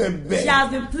ti bẹ̀bẹ̀. She has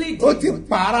been pleading. ó ti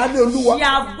pààrà ní olúwa. She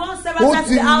has gone several ó times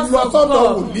ti to the house lọ of sọ́dọ̀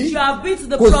God. wòlíì. She has been to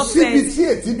the kò prophet. síbi tí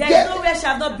èti There jẹ́. is nowhere she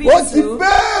has not been ó to. ti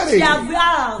béèrè. She has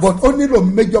asked. but ó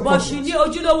nílò major But prophet. she ní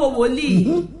ojúlówó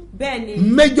wòlíì. Bẹ́ẹ̀ni.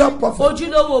 major prophet.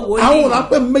 Ojúlówó wòlíì. àwọn wòlá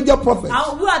pé major prophet.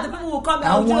 Who are the people who come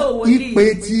out àwọn ojúlówó wòlíì?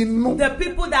 ìpè ti inú. The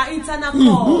people that internal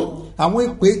call. àwọn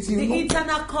ìpè ti The inú.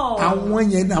 internal call. àwọn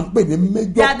yẹn náà ń pè ní They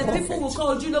major are the people prophet. who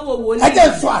call ojúlówó wòlíì. ẹ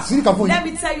jẹ́ sọ àṣírí kan fún Let yín.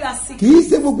 me tell you a kì secret. í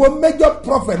ṣe gbogbo major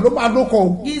prophet ló máa lóko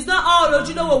o. It's not all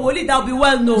ojúlówó wòlíì that will be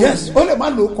well known. yes ó lè má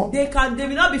lóko. They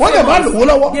may not be wọ́n lè má lówó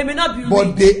lọ́wọ́. They may not be but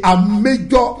rich. they are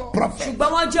major prophet. Ṣùgbọ́n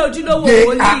wọ́n jẹ́ ojúlówó they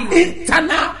wòlíì. are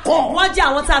internal call. Wọ́n jẹ́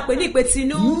àwọn tá a pè ní ìpè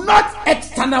tinú. not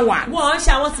external one. Wọ́n ń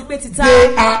ṣe àwọn ti pé tita.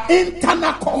 they are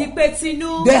internal call. Ìpè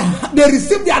tinú. they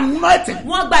receive the anointing.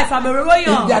 Wọ́n gba ìfàmìròró in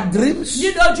yàn. their dreams.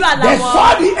 Nínú ojú àlá they wọn.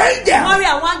 saw the angel. Wọ́n rí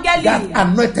àwọn áńgẹ́lì. that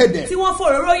anointed them. Tí wọ́n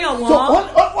fòróró yàn so wọ́n.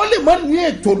 ó lè má ní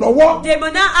ètò lọ́wọ́. They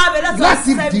may not have a lot of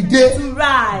láti strength dìde. to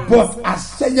rise. but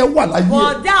àṣeyẹ wà láyé.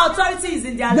 But their authority is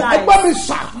in their lives. ẹgbẹ́ mi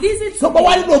sà. Listen to tó bá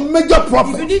wá me. nínú major If you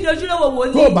prophet. need ojúlówó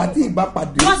wòlíì. tó o bá tí ì bá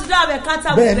pàdé. Once you don't have encounter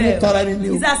bẹ́ẹ̀ with ni tara them. ni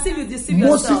o. It's as if you deceive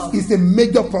Moses yourself. is a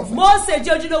major prophet. Mose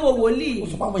jẹ́ ojúlówó wòlíì.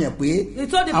 sọ fún àwọn yẹn pé He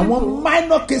told the àwọn people.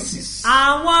 minor cases.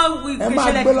 Àwọn ẹ máa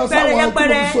ìṣẹ̀lẹ̀ gbé lọ sáwọn tí mo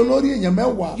pẹ́rẹ́pẹ́rẹ́. sọ lórí èèyàn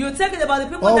mẹ́wàá. You take it about the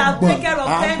people that take care of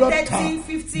 10, 30,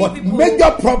 50 but people.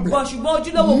 major problem. But ṣùgbọ́n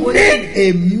ojúlówó need wòlíì.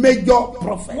 a major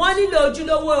prophet. Wọ́n nílò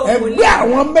ojúlówó ẹgbẹ́ wòlíì.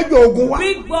 àwọn major ogun wa.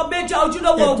 Bring major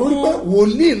ojúlówó ẹ̀tọ́ pé ogun.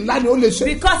 wòlíì ńlá ni ó lè ṣe.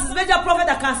 Because it's major prophet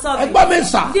that can solve it. ẹgbẹ́ mi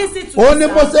sà. Listen to ó me, ní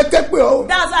sir. mo ṣe képe o.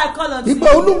 That's why I call on you. ìgbà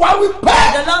olúwa wí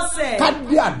pẹ́. The Lord said. ká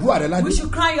dé àdúrà rẹ ládé. We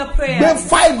should cry your prayers. Gbé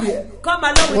fáìlì ẹ̀. Come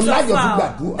along with your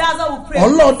file. That's how we pray.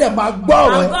 Ọlọ́run dẹ̀ máa gbọ́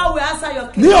ọ̀rọ̀ ẹ̀. And God will answer your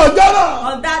case. Ní ọjọ́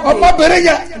náà, On that day, ọmọbìnrin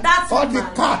yẹn, that ó ti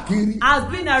woman káàkiri. has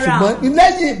been Ṣùgbọ́n around.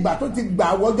 lẹ́yìn ìgbà tó ti gbà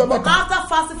àwọn ọjọ́ mẹ́ta. After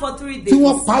fasting for 3 days. Tí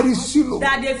wọ́n parí sílò.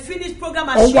 That they finished program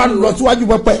at Ó wá Shiloh. lọ síwájú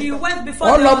pẹpẹ. She went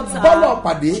before the altar. Bọ́lọ̀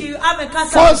pàdé. She have a encounter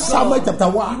First with Samuel God. chapter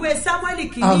 1 Ìwé Samuel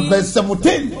and kìíní. verse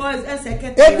 17. Ẹsẹ̀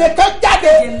kẹta. Èdè kan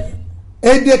jáde.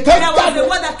 Èdè kan There was jáde. a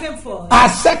word that came forth.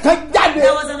 Àṣẹ kan jáde.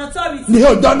 There was an authority. Ní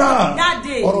ọjọ́ náà. That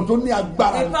day. Ọ̀rọ̀ tó ní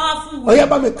agbára. A powerful word. Ọyá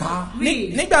bá mi kà á.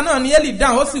 Nígbà náà ni Eli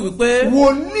dáhùn ó sì wí pé.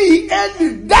 Wòlíì Eli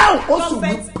dáhùn ó sì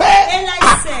wí pé.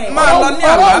 Máa lọ ní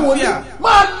àlàáfíà.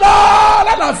 Máa lọ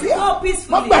lálàáfíà. Go peacefully.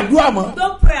 Má gbàdúrà mọ́.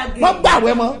 Don't pray again. Má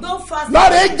gbàwẹ̀ mọ́. Don't fast.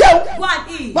 Lọ́rẹ̀ jẹun. Go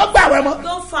and eat. Má gbàwẹ̀ mọ́.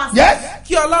 Don't fast. Yes.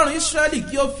 Kí Ọlọ́run Ísírẹ́lì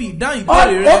kí ó fi ìdáhùn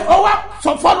ìbéèrè rẹ. Ó wá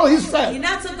sọ fọ́lọ̀ Israel. He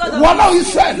now told God of Wọ́n náà Israel.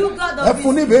 Israel. You God Ẹ of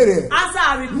fún ní Israel. ìbéèrè. Answer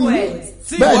our request.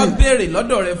 Tí ìwọ béèrè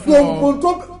lọ́dọ̀ rẹ fún ọ. Gbogbo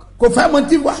tó kò fẹ́ mọ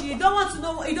tí wà. You don't want to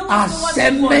know. You don't want to know what it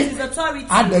Àṣẹ was. ní His authority.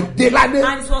 Adẹ̀dẹ́ládé.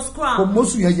 And it was Kò crowned.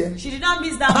 mọ́sù yẹn jẹ. She did not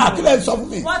miss that. Àkílẹ̀ sọ fún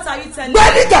mi. What are you telling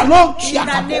Gbẹ́dígà ló ń In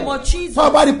the name of Jesus. Fún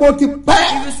ọba ní pé ó ti pẹ́.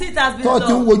 If you see it has been Tó done.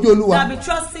 ti ń wojú Olúwa. That be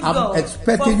trusting I'm God.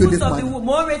 expecting For you this fruits of the morning. womb.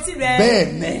 Mo ń retí rẹ.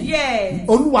 Bẹ́ẹ̀ni. Yes.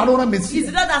 Olúwa ló rán mi sí. He's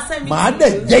the Lord that sent me Màá to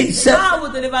dẹ̀ you. jẹ́ iṣẹ́. God will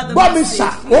deliver the Gbọ́ mi message. sà,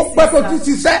 ó pẹ́ tó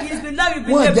ti ṣiṣẹ́. He's been loving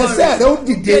you. Wọ́n jẹ́sẹ́ rẹ̀ ó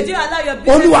dìde. Did you allow your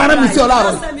business Olúwa rán mi to sí ọ rise?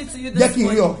 láàárọ̀. God sent me to you Jẹ́ this kí n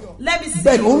rí ọ. morning. Let me see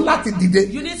Bẹ́ẹ̀ni, ó ń you. láti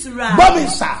dìde. You need to rise. Gbọ́ mi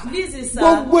sà. Listen, sir.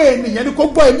 Gbogbo ènìyàn ni kò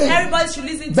gbọ́ ilé yìí. Everybody should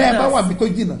listen to Bẹ́ẹ̀ bá us. wà mí tó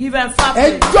jìnnà. Even far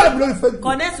Ẹ jọ́ ìbí lórí Facebook.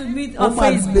 Connect with me Ó on máa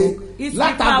le. Facebook. It's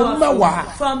Látàgò powerful. mẹ́wàá.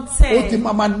 From Ó 10. ti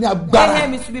máa ní agbára.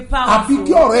 AM is to be powerful. Àfi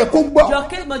kí ọ̀rọ̀ ẹ kó gbọ́. Your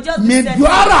case must just be set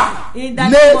Mẹ̀dúárà in the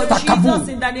lé name of takabu. Jesus,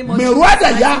 in the name of Mẹ̀rú Jesus,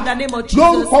 àdàyà in the name of Jesus,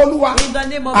 lórúkọ Olúwa. in the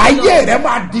name of Ayé the Lord. rẹ̀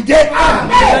máa dìde.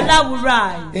 Your life will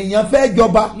rise. Èèyàn fẹ́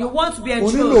jọba. You want to be O nílò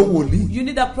enthroned. wòlíì. You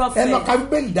need a prophet. Ẹ lọ ka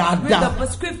Bíbélì Read dáadáa. the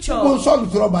scripture. Kó sọ́ọ̀lù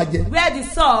tí wọ́n bá jẹ. Where the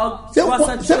song Ṣé was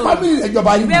fámìlì rẹ̀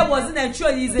jọba yìí? Where was it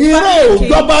enthroned? He's a Ìrẹ́ ò family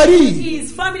king. jọba rí.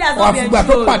 His family has not been Àfìgbà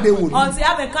tó enthroned pàdé wòlíì. until you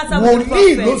have a encounter with the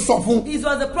Wòlíì ló prophet. sọ fún. It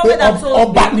was the prophet that told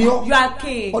Ọba ni him, ọ́. you are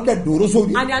king. Ọdẹ dòró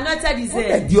sórí. And the anointed is Ó dẹ̀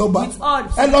there di ọba. with all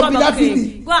Ẹ lọ bí son of Dáfídì.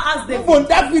 king. Go and ask Níbo David.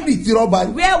 Dáfídì ti rọ́ba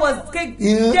rí? Where was King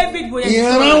David was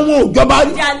Ìran enthroned? wọn ò jọba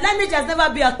rí. Their lineage has never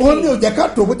been a Ó ní king. òjẹ́ ká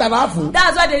tòun tá a fún.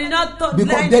 That's why they did not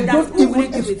Because they don't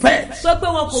even expect so pé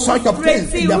wọn such kò of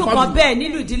things retí in their irú kan family. bẹ́ẹ̀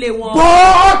nínú ìdílé wọn.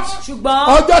 But Ṣùgbọ́n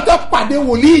ọjọ́ tó pàdé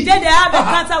wòlíì. they have a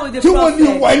encounter with the Tí wọ́n ní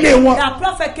prophet. wọlé wọn. Their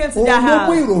prophet came to their Òun ló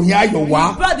mú house. ìròyìn ayọ̀ wá.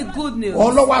 He brought the good news.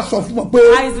 Ọlọ́wà sọ fún wọn pé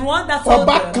And he's the one that told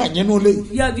ọba them. kàn yín nínú ilé.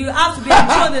 You have to be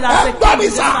enthroned as a Ẹ gbọ́ king mi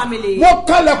in this sà, family. mo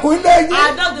kànlẹ̀kùn ilé I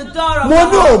yín. knocked the door of Mo the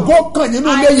ní house. ògo kàn yín nínú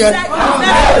I ilé yẹn. said,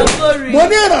 "Remember the glory." Mo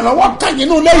ní ìrànlọ́wọ́ kàn yín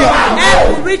nínú ilé yẹn. Help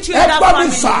will reach you in Ẹ that gbọ́ mi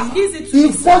family. sà, Listen to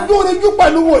me, sir. ìfojúrinjú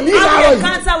pẹ̀lú wòlíì Have láàárọ̀ an yìí.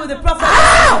 encounter with the prophet.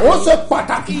 Ó ṣe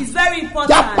pàtàkì. It's very important.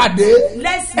 Já pàdé.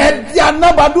 Let's Ẹ̀dí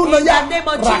anábàdún náà yá. In the name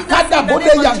of Jesus, Ràkádà in the bóde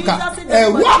name of yànkà. Jesus, in the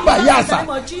name of Ẹ̀rú àbàyà Jesus, àṣà. in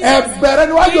the name of Jesus. Ẹ̀bẹ̀rẹ̀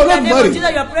níwájú In the name of Olódùmarè.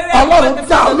 Jesus, your prayer Ọlọ́run is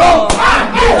dá before the ọlọ́run. Lord.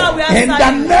 God will In the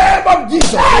answer you. name of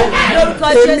Jesus. Lórúkọ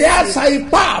Èmi Jésù. àṣà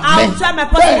ipá mi. I'll try my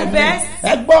possible best.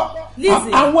 Ẹ gbọ́.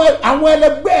 Listen. Àwọn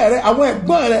ẹlẹgbẹ́ rẹ, àwọn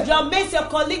ẹ̀gbọ́n rẹ. Your mates, your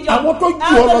colleague, your Àwọn tó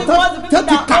ju ọ̀rọ̀ tán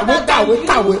ti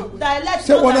kàwé.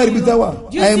 Ṣé wọn náà rí ibi tẹ́ wà?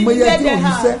 Àìmọye tí ò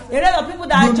ní sẹ́. A lot of people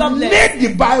that are You jobless. need the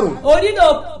Bible. Only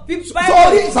people.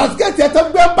 Sọ́ọ́rí sàtíkẹ́tì ẹ̀ tó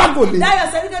gbé bágò lé. That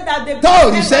your certificate that they Tá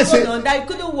ò rí sẹ́sẹ́. on that you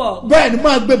couldn't work. Bẹ́ẹ̀ ni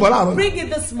máa gbé bọ̀ láàárọ̀. Bring it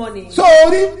this morning.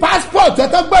 Sọ́ọ́rí passport ẹ̀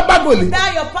tó gbé bágò lé.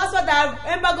 That your passport that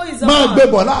embargo is on. Máa gbé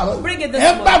bọ̀ láàárọ̀. Bring it this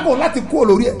morning. Embargo láti kú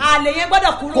olórí ẹ̀. Àlè yẹn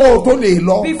gbọ́dọ̀ kúrò. Kó o tó lè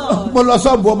lọ. Before. Mo lọ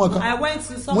sọ́ọ̀bù ọmọ kan. I went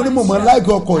to Mo someone. ní mo mọ̀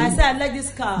láìkì ọkọ̀ I yìí. said I like this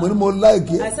car. Mo ní mo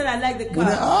láìkì ẹ̀. I said I like the Mo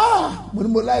ní car. mo ní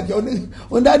mo láìkì ẹ̀.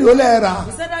 Ó ní dáàdi ó lẹ́ẹ̀ rà.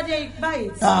 He said that day buy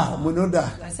it. Mo ní ó dà.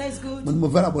 I said it's good. Mo ní mo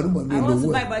fẹ́ ra bọ̀ ní mọ̀ mi I want to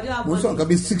lówó buy ẹ̀. but I don't have Mo money. sọ̀rọ̀ kan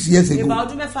bí 6 years ago. About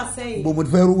ọdún mẹ́fà sẹ́yìn. Mo ti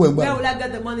fẹ́ rú wẹ̀ gbà. Where will I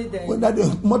get the money then? Ó ní dáàdi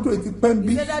mọ́tò yìí ti pẹ́ ń bí.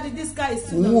 He said daddy this car is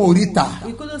too N low. ò rí ta.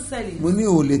 You couldn't sell it. Mo ní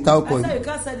ò lè ta ọkọ̀ I said yìí. you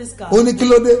can't sell this car. Ó ní kí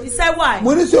ló dé. He said why?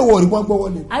 Mo ní sèwọ̀ òrì pọ́n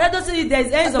gbọ́wọ́ ni. I don't see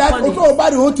there's ends That upon it. o tó o bá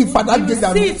rí o ti fàdá You gé will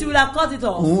dànù. see it, you will have cut it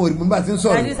off. Òun ò rí mi bá ti ń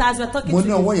Like this sọ̀rọ̀. as we're talking Mo to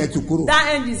ní you. ọwọ́ yẹn ti kúrò. That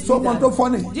end is So ọmọ tó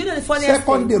fọ́ ni. Do you know the funniest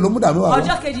Second day thing? ló mú dàmú wa.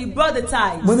 Ọjọ́ kejì he brought the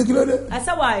tithe. Mo ní kí ló dé. I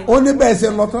said why? Ó ní bẹ́ẹ̀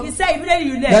ṣe lọ tán. He said immediately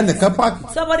you left. Lẹ́nìkan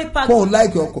páàkì. Somebody parked. Kóun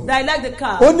láìkì ọkọ̀. That I like the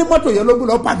car. Ó ní mọ́tò yẹn ló gbé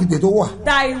lọ páàkì tè tó wà.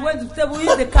 That he went to table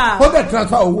use the car. Ó bẹ̀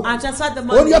transfer owó. And transferred the Ó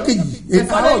money. ní ọ̀kejì. The Àárọ̀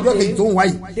following ọjọ́ day- kejì tó ń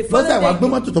wáyì. the Lọ́sẹ̀ following wá gbé day-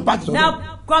 mọ́tò tó páàkì sọ́dọ̀. Now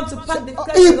come to pack the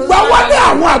ìgbàwọlé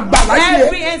àwọn àgbàlá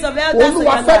every yẹ ends of elders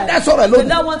olúwa in fẹ́ your dẹ́ life. sọ̀rọ̀ The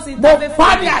Lord wants to lónìí mo intervene for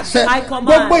parí you. àṣẹ I command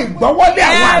gbogbo ìgbàwọlé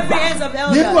àwọn every àgbà ends of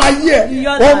elders nínú ayé in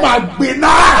your ó life. máa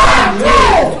gbiná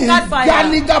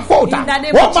ìjálígà fòtà In the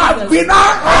name ó of máa Jesus. gbiná.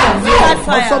 Catch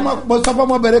fire. mo sọ fún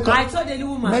ọmọbìnrin I kan told the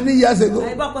woman. many years ago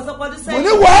I mo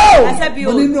ní wọ́ọ̀ I said, mo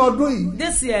behold, ní ní ọdún yìí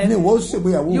this year ní ìwọ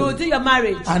ṣègbéyàwó you will do your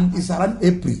marriage. and it's around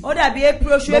April. Ó dàbí April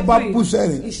oṣù ló bá April. bú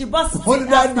sẹ́rìn She bust ó ní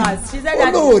dáàdì she said ó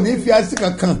that, lóò ní fi àṣì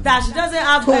kankan that she doesn't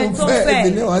have tó ń so fẹ́ fair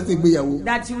ẹ̀dínlẹ̀ wá sí ìgbéyàwó.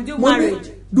 that she will do mo ní marriage.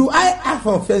 do I have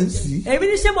offence? Èmi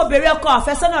ní ṣé mo bèrè ọkọ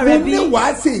àfẹ́sọ́nà mo rẹ ní bí?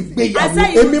 wàá sí I ìgbéyàwó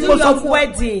said you èmi do mo sọ your fún ọ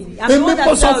wedding. I'm the èmi one mo that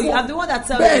sọ tell fún you. ọ I'm the one that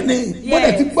tell you. bẹ́ẹ̀ ni mo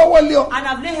dẹ̀ ti gbọ́wọ́lé ọ And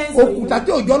I've laid hands on you. òkúta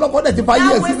tí òjò ọlọ́kọ́ dẹ̀ ti fa yí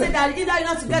Now ẹ̀ we say sílẹ̀. that either you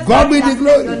not to get God be married the in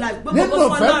glory. your life. But Nínú for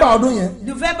November Lord, ọdún yẹn,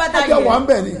 November that ọjọ́ wà ń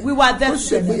bẹ̀ year, ni. we were there Ó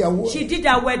ṣègbéyàwó. together. She did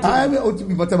her wedding. Ààrẹ o ti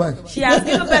bí bọ́tẹ́ báyìí. She has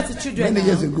given birth to children Many now.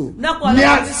 years ago. Náà ní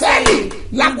àṣẹ́lì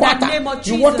lákọ̀ọ́ta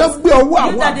ìwọ tó gbé owó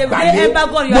àwọn àgbàlẹ̀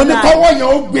mo ní kọ́wọ́ yẹn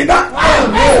ó gbiná.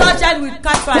 Such child will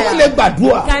catch tó lè fire.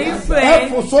 gbàdúrà Can you pray? ẹ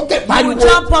fò sókè pariwo You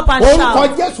jump up and orúkọ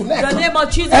shout. Jésù The name of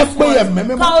Jesus ẹ pé was ẹ̀mí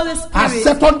mímọ́ Holy Spirit.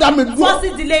 àṣẹ tó dá mi dúró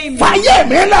Forces delay me. fàyè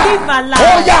mi là Live my life.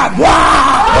 ó yà dùá.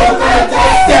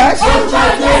 Yes.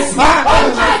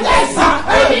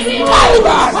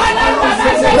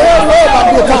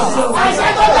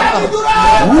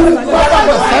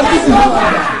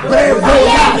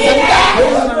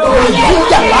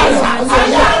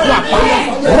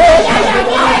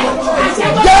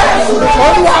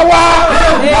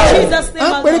 In Jesus' name,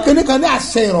 à ń pèrè kíní kan ní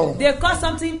àṣẹ ìrọ̀rùn. they call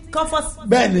something comfort.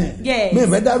 bẹ́ẹ̀ni Yes. mi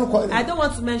ìfẹ́ dárúkọ I rẹ̀ don't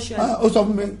want to mention. ó sọ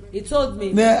fún mi He told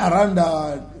me. ní around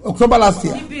October last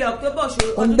year Níbi October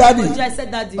ṣe ó ń ọdún dádì tó kọjá I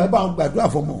said daddy ẹ bá ń gbàdúrà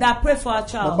fún mọ that pray for our mo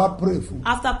child. bá pray fún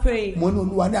After praying, mo ní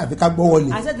Olúwa ní àfi ká gbọ́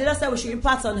wọlé I said the Lord said we should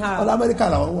impart on ọlá her Amẹ́ríkà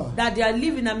làwọn wà that they are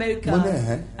living in America. Mo ní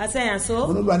ẹ̀hẹ́. I said and mo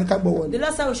so ní Olúwa ní ká gbọ́ wọlé the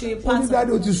Lord said we should ó impart ní on dádì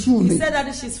ó her. ti sùn He ní said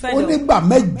that she's fed ó up. nígbà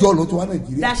mẹ́jọ ló ti wá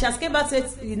Nàìjíríà That she has came back to ó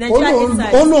Nigeria lóun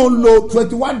inside. lo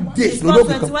 21 days It's for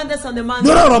lólókè kan 21 days on the lórí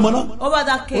mountain. ọ̀rọ̀ ọmọ náà Over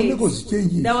that ó ní kò case, sí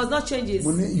change there was no changes.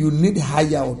 mo ní you need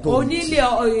higher authority Onílé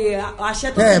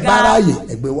àṣẹ tó tẹ́ ẹ ti bá ga. ráàyè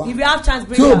ẹgbẹ́ wa If you have chance,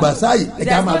 bring tí ò her. bá sáàyè If ẹ̀jẹ̀ á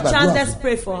there's máa no chance, gbàdúrà let's fún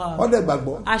pray for her. ọ̀dẹ̀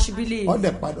gbàgbọ́ As she believed.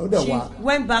 ọ̀dẹ̀ padà ọ̀dẹ̀ She wá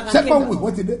went back and second came week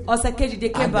wọ́n ti dé. back. Ọ̀sẹ̀ kejì they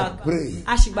came And back. they pray.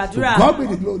 Àṣìgbàdúrà. To God be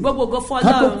the glory. Gbogbo go for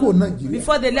Ká tó kúrò Lord. Nàìjíríà.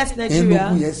 Before they left Nigeria,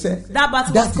 ẹnukun yẹn sẹ́ that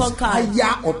battle that was is conquered.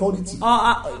 higher authority.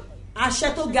 Àṣẹ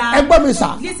tó ga. ẹ gbọ́ mi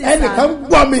sà Listen, ẹnìkan sir.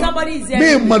 gbọ́ mi Somebody is mi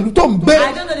hearing me. ìmọ̀lú tó ń gbé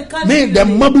I don't know the country mi you ìdẹ̀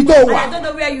live. mọ́bí tó wà I don't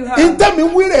know where you are. ìtẹ́mi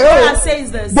wílẹ̀ What o I'm saying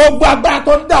is this. gbogbo agbára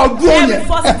tó dá ojú Every òyìn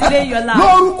force delay in your life.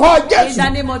 lórúkọ In the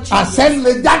Jésù name of Jesus. àṣẹ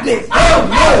lè jáde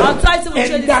Authority will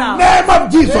show in this the out. name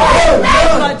of Jesus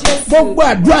Lord Jesus. gbogbo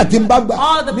àdúrà tí n bá gbà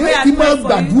All the ní prayer tí I máa pray for you,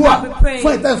 gbàdúrà I'll be praying.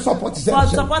 fún ìtẹ́ support For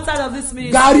sẹ́yìn supporters of this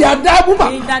ministry. gàrí adágúnbà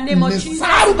In the name of ní Jesus.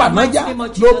 sáárùbà In the mighty nájà name of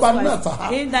ló Jesus bá Christ. náà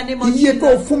sàá In the name of iye tó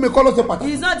Jesus. fún mi kọ́ ló ṣe pàtàkì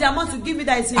It's not the amount to give me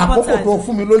that is àkókò important. tó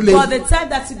fún mi ló lé For the time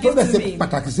that you give Tó dẹ̀ to ṣe me,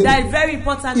 pàtàkì sí mi. that is very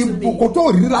important to me. ìbùkún tó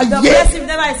rí The láyé blessing you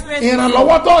never experienced.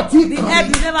 ìrànlọ́wọ́ tó ti The kàn help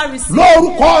mí you never received.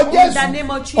 lórúkọ In the Jésù name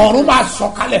of Jesus. ọ̀run máa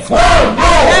sọ̀kalẹ̀ fún ọ.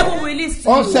 Heaven will release to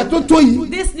ọ̀sẹ̀ you. tuntun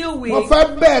yìí This new week, wọ́n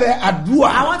fẹ́ bẹ̀rẹ̀ àdúrà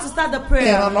I want to start the prayer.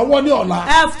 ìrànlọ́wọ́ ní ọ̀la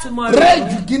Help tomorrow.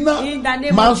 rẹ́ẹ̀jù gíná In the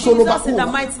name máa ń of solo bá Jesus, kú in the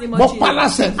wa mighty name of mọ́ Jesus.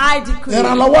 pálásẹ̀ I decree.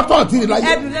 ìrànlọ́wọ́ tó ti rí láyé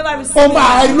Help you never receive. ó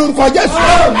máa rí lórúkọ Jésù.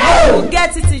 You will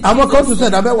get it in àwọn kan tún Jesus.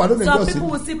 sẹ̀dá mẹ́wàá lónìí Some ìjọsìn people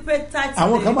will still pay tithe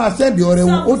àwọn today. kan máa sẹ́ndì ọrẹ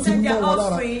wọn ó Some ti send mọ́ their wọn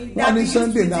lára offering. wọ́n That ní begins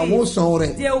Sunday ní today. àwọn ó san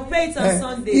ọrẹ. They will pay it on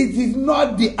Sunday. It is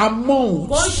not the amount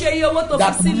Kò ń ṣe iye owó tó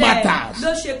that fi sílẹ̀ matters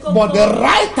ló ṣe kókó. but the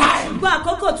right time Gbọ́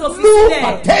àkókò tó fi ló sílẹ̀.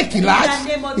 pàtẹ́kì In láti the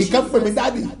name of ìkan pè mí Jesus.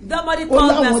 dáàdì Somebody ó called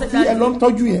me láwọn and said tí ẹ lọ ń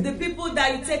tọ́jú that yẹn the people that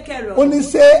you take care of. ó ní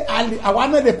ṣé àwa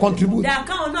náà lè contribute That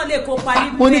káwọn náà lè kópa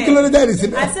níbẹ̀. mo ní kí ló dé dẹ́rì sí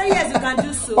I say yes, you can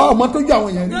do so. ọmọ tó ju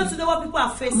àwọn yẹn rí Don't you know what people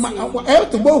are facing? ẹ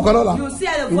tó gbóhùn kan lọ́la You see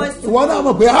how the voice ìwọ náà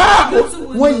mọ̀ pé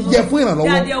wọ́n yẹ fún that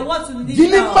ìrànlọ́wọ́ they want to need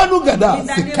jílí now. mánú gàdá In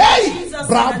the name of sìkáì Jesus,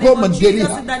 bravo in the name of mandela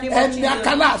Jesus, in the name of ẹni Jesus.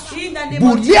 akalas In the name of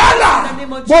bùdíàlà Jesus, in the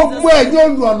name of Jesus. gbogbo ẹ̀yin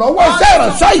olùrànlọ́wọ́ All iṣẹ́ the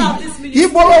ìránṣẹ́ people of this yìí ministry.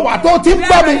 ibo ló wà tó ti ń Where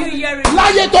gbọ́ mi are you hearing me?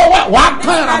 láyé tó wà á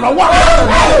kán ìrànlọ́wọ́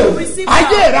Receive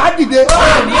ayé now. rẹ̀ á dìde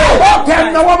ó kẹ́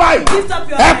ẹ̀ náwó báyìí Lift up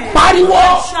your ẹ hand. pariwo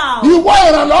Shout. ìwọ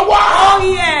ìrànlọ́wọ́ Oh,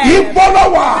 yeah. ibo ló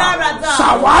wà Dáradára.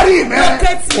 ṣàwárí mi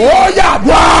Locate me. ó yà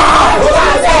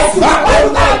dùn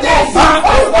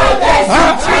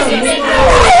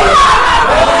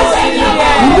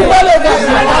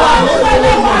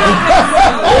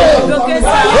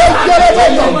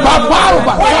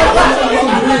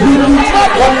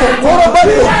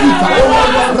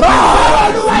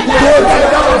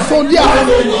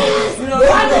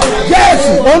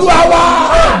Jésù Olúwa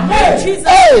wa Jesus,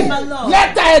 ee my Lord.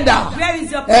 lẹ́tà ẹ̀dá Where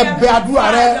is your prayer ẹ̀bẹ̀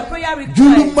àdúrà rẹ your prayer request?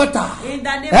 julu mọ́ta In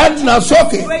ẹ nà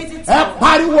sókè ẹ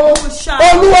pariwo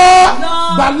olúwa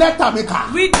gba lẹ́tà mi kà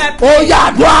ó yà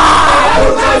dùá.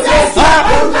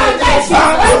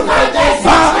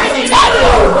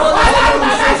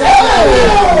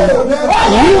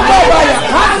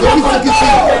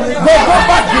 Gbogbo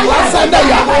bá di lásán náà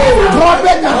yà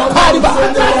trọ́bẹ̀ náà káríba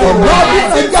ọ̀gbọ́n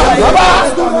ẹ̀jẹ̀ bàbá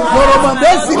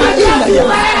yorùbá-dẹ́sì ní ilẹ̀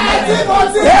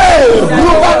yà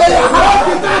yorùbá bẹ́ẹ̀ yà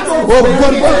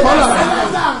ògbóni bó kọ́lá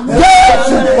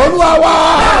Jésù Olúwa wa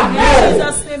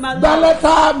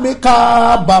gbalẹ́ta mi ka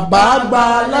bàbá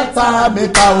gbalẹ́ta mi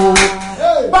ka o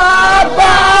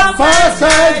bàbá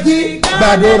fẹsẹ̀ jí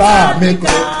gbàdúrà mi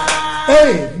kọ́.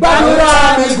 Gbàdúrà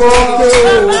mi gòkè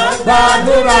o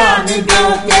gbàdúrà mi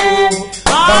gòkè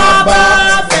bàbá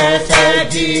fẹsẹ̀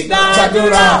jí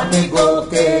gbàdúrà mi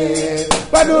gòkè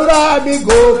gbàdúrà mi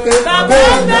gòkè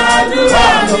gbàdúrà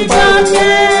mi gòkè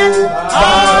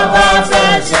bàbá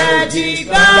fẹsẹ̀ jí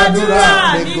gbàdúrà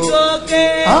mi gòkè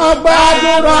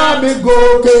gbàdúrà mi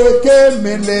gòkè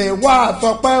kémi lè wá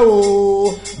sọpẹ́ o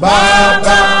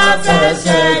bàbá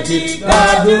fẹsẹ̀ jí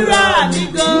gbàdúrà mi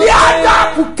gòkè. Ní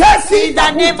àdàkù kẹ́sì. In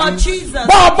the name of Jesus.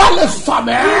 Bọ́ọ̀bá lè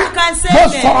sọ̀mẹ́. Mo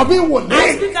sọ̀rọ̀ bí wòlíì.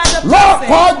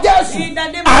 Lọ́kọ̀ Jésù.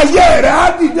 Ayé rẹ̀ á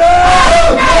dìde.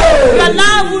 Your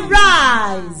life will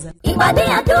rise. Ìpàdé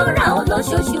àdúrà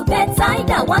olóṣooṣù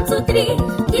Bẹ́táídà 123.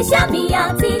 Iṣẹ́ mi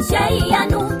àti iṣẹ́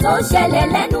ìyanu tó ṣẹlẹ̀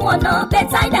lẹ́nu ọ̀nà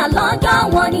Bẹ́táídà lọ́jọ́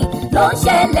wọn ni ló ń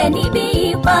ṣẹlẹ̀ níbi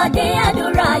ìpàdé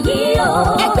àdúrà yìí o.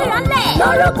 Ẹgbẹ́ránlẹ̀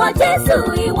lórúkọ Jésù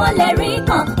ìwọlẹ̀ rí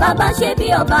kan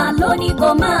Babasebioba lónìí kò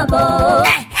máa bọ̀.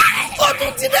 Ó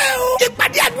tún ti dẹ́ o.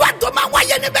 Ìpàdé àdúrà tó máa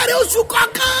wáyé níbẹ̀rẹ̀ oṣù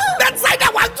kọ̀ọ̀kan. Bẹ́táídà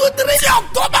 123 ní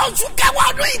Ọ̀któbà oṣù kẹwàá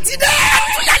ọdún yìí ti dẹ́.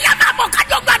 Ẹ̀túnyẹ̀yẹ̀ máa bọ̀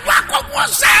kájọ gbàdúrà kọ̀ọ̀kan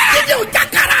ọ̀sẹ̀. Dídé òjà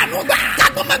kára àánú gbà.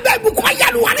 Kágbọ́mọgbẹ́ ìbùkún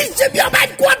ayélujára ní Sebioba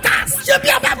headquarters.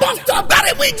 Sebioba bus stop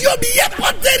bẹ̀rẹ̀ mú ìdí omi yẹ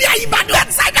pọ́ńtẹ́rì Ìbàdàn.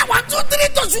 Bẹ́táídà 123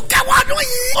 tóṣù kẹwàá ọdún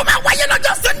yìí. Ó máa wáyé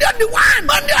lọ́jọ́ Sunday on the 1,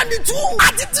 Monday on the 2,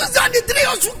 àti Tuesday on the 3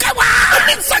 oṣù kẹwàá.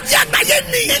 Onísọjí àgbáyé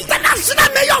ni. International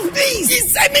Mayor of Peace.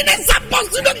 Ìsẹ́mínẹ́sà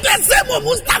pọ́sùdọ̀ gbẹ̀sẹ̀ mọ̀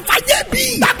Mustapha Jẹ́bi.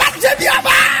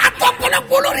 Babasebioba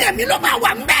àtọ̀pọ̀lọpọ̀ olórin ẹ̀mí ló máa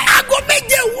wà mbẹ́. Aago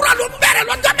méje òwúrọ̀ ló ń bẹ̀rẹ̀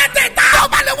lọ́jọ́ mẹ́tẹ̀ẹ̀ta. Ó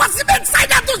bá lè wá sí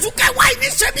Bẹ́táídà tóṣù kẹwàá yìí ní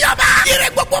Sebioba. Ire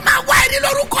gbogbo máa wá ẹni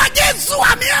lórúkọ Jésù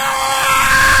àmì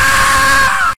ọ́.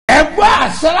 Ẹ gbọ́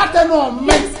àṣẹ látẹnu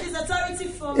ọ̀mẹ́.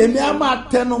 Èmi á máa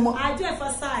tẹnu mọ́. I do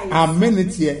emphasize. Àmì ni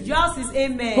tiẹ̀. Yours is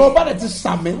amen. Tó o bá lè ti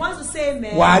sàmì. Want to say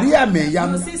amen. Wà á rí àmì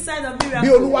ìyanu. You see sign of miracle. Bí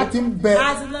Olúwa ti ń bẹ.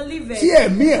 As the living. Tí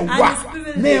ẹ̀mí ẹ̀ wà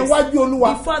ní iwájú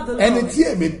Olúwa. Ẹni tí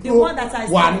èmi dúró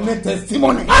wà ní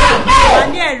testimony. Wà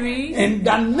ní ẹ̀rí. In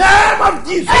the name of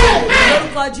Jesus.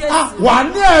 Lórúkọ Jésù. Wà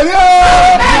ní ẹ̀rí o.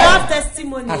 You have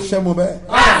testimony. Àṣẹ mo bẹ́ẹ̀.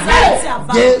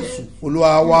 Jésù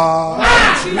Olúwa wa.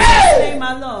 Jesus name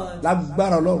my Lord.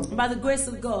 Lágbára Ọlọ́run. By the grace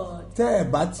of God. Tẹ́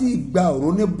ẹ bá tí gba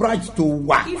òró ní branch tó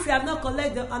wà. If you have not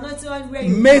collected the anointing oil where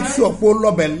you make sure kó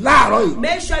lọ́bẹ̀ láàárọ̀ yìí.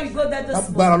 Make sure you go there this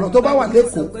morning. Lágbára Ọlọ́run tó bá wà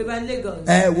lẹ́kọ̀ọ́.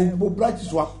 Lagos. Gbogbo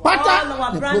branches wa pátá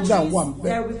ní program wà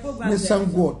nbẹ ní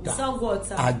Sango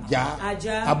Ọ̀tà Ajá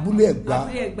Abúlé Ẹ̀gbá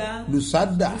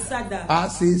Lùsádà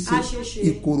Àṣeṣe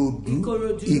Ìkòròdú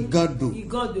Ìgàndò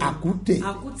Àkútè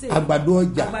Àgbàdo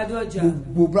Ọjà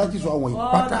gbogbo branches wa wọ̀nyí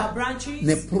pátá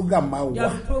ní program máa wà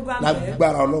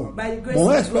lágbára Ọlọ́run mò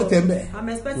ń expect ẹ̀ mbẹ́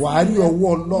wàá rí ọwọ́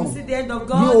Ọlọ́run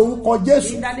ní orúkọ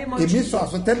Jésù èmi sọ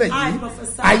àsọtẹ́lẹ̀ yìí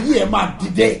ayé ẹ̀ máa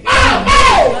dìde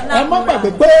ẹ má gbàgbé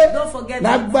pé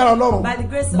lágbára Ọlọ́run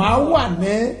máa wà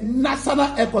ní national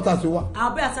headquarters wa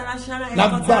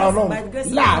lágbára Ọlọ́run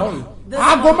láàárọ̀ yìí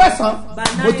aago 9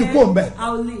 mo ti kó mbẹ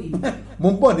mo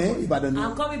ń bọ̀ ní Ìbàdàn ni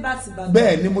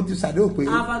bẹ́ẹ̀ ni mo ti ṣàdéhùn pé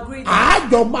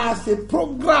àjọ máa ṣe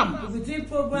program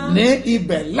ní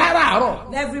ibẹ̀ láràárọ̀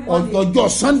ọjọ́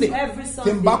Sunday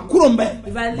tí n bá kúrò mbẹ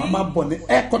màá máa bọ̀ ní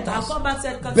headquarters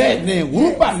bẹ́ẹ̀ ni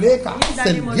wúrúbàlẹ́kà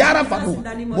sẹ̀ndíárà fàdùn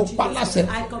mo pa láṣẹ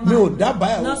mi ò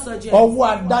dábàá ẹ̀ ọwọ́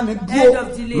adánidúró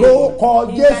ló kọ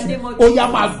Jésù ó yá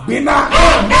máa gbiná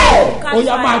ó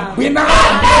yá máa gbiná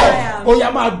ó yá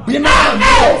máa gbiná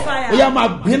ó yá máa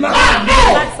gbiná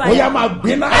ó yá máa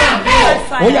gbiná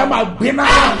ó yá máa gbiná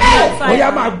ó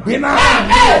yá máa gbiná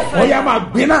ó yá máa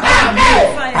gbiná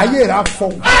ayé rà fọ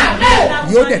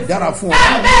yóò dẹ̀ dára fún ọ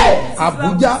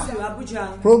Abuja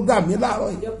program yìí láàárọ̀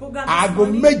yìí aago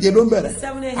 7 ló ń bẹ̀rẹ̀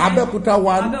Abẹ́òkúta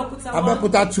 1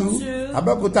 Abẹ́òkúta 2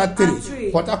 Abẹ́òkúta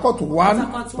 3 Port Harcourt 1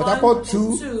 Port Harcourt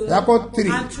 2 Port Harcourt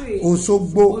 3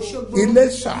 Òṣogbo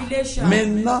Iléṣà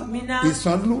Minna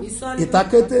Ìsànlú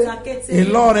Ìtakété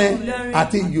Ìlọrin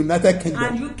àti United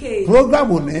Kingdom.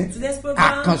 Programu ní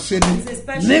àkànṣe ni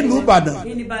nílùú Ìbàdàn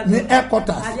ní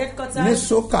headquarters ní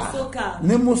Soka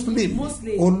ní Muslim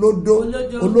Olódó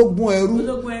Ológun Ẹrú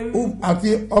àti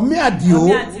Ọmí Àdìó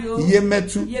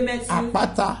Iyemẹtu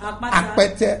Àpáta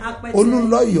Apẹtẹ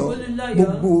Olúnlọ́yọ̀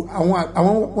gbogbo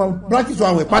àwọn branches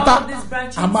àwọn ìpátá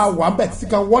a máa wà bẹ̀ sí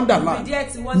kan Wonderland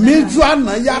níjú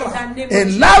àná yàrá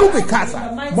ẹ̀lárùbí kàṣà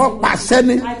mọ́ pàṣẹ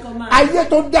ni ayé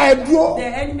tó dá ẹ dúró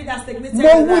mo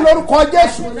wí lórúkọ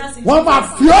Jésù wọ́n máa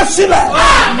fi ọ́ sílẹ̀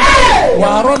wà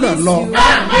á rọ́nà lọ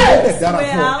ó lè dára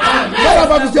fún ọ lọ́dọ̀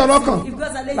bá fi ṣe ọlọ́kàn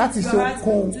láti ṣe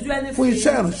okun fún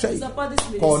iṣẹ́ ìránṣẹ́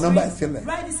yìí kọ nọ́mbà ìsílẹ̀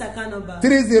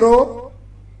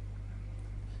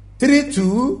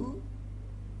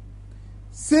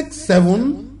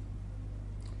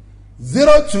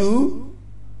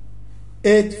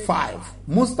 3032670285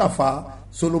 Mustapha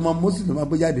Solomon Moses ló máa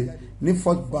gbé jáde ní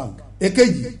First Bank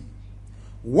èkejì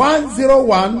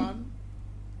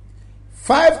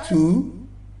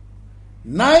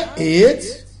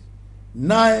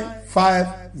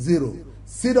 10152989950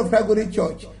 Seed of Calvary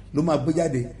Church ló máa gbé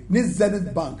jáde ní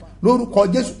Zenith Bank lórúkọ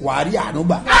Jésù wàárí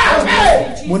ànúgbà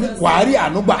mo ní wàárí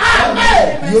ànúgbà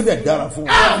yóò dẹ̀ dára fún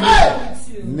wa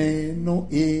nínú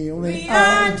ìrìn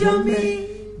àjò mi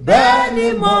bẹ́ẹ̀ ni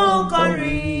mo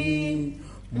kọrin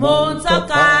mo ń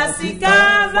tọ́ka sí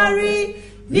Calvary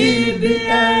níbi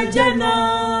ẹ̀jẹ̀ náà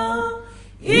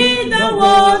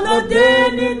ìdánwò lóde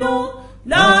nínú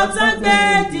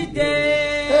lọ́tàgbẹ́ dìde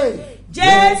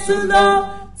Jésù ló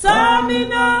tọ́ mi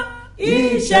náà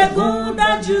ìṣẹ́gun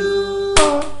dájú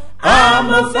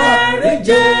àmọ́ fẹ́ rí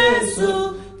Jésù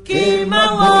kí n má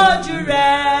wojú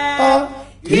rẹ̀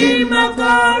kí n má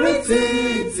kọrin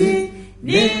títí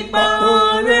nípa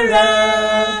oore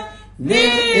rẹ̀ ní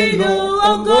ìlú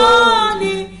ògo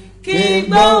ni kí n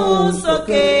gbóhùn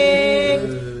sókè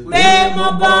pé mo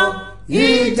bọ́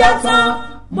ìjà tán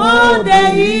mo dé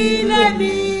ilé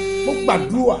mi. Mo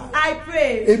gbàdúrà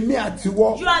èmi àti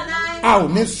wọ́ a ò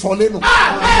ní sọ lẹ́nu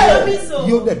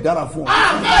yóò dẹ̀ dára fún ọ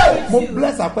mo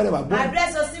bless àpẹẹrẹ bàbá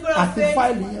àti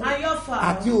fáìlì yẹn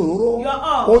àti òróró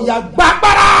ó yá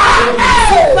gbàgbára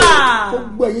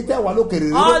gbogbo èyí tẹ́ wà lókèrè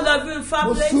rẹ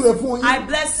mo súre fún yín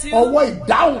ọwọ́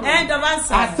ìdáhùn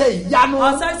àti ìyanu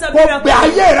kó gbé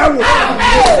ayé rẹ wò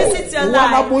ìwọ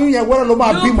aláboyún yẹn wẹ́rẹ́ ló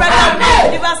máa bímọ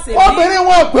obìnrin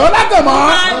wọn ò pè ọ́ lágàmọ́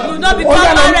ó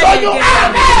yẹ lọ lọ́yún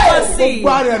gbogbo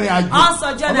arìnrìn àjò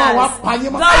ọlọ́run wa payé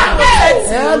mọ́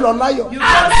ẹ lọ láyọ̀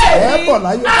ẹ bọ̀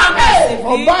láyọ̀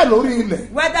ọba lórí ilẹ̀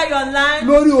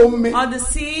lórí omi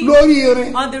lórí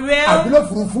irin àbílẹ̀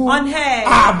òfurufú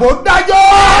ààbò dájọ́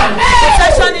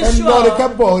ẹ lọ́ọ̀rì kẹ́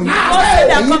bọ̀ rí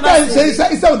èyí tẹ́ ń ṣe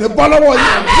iṣẹ́ ò ní bọ́ lọ́wọ́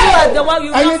yìí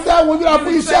ẹ̀yin tẹ́ ń wojú ra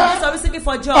fún iṣẹ́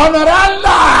ọ̀nà rẹ̀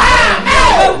ńlá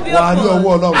wà á rí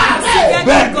ọwọ́ ọlọ́run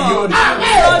bẹ́ẹ̀ ni yóò rí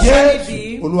Jésù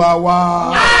Olúwa wa.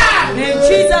 In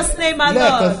Jesus' name, my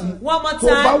Lord. One more time.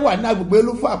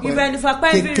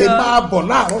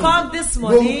 Come this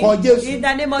morning in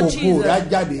the name of Jesus.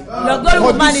 Your glory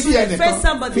will manifest. Face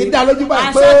somebody and shout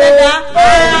that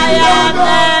I am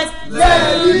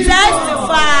blessed.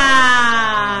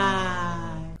 Testify.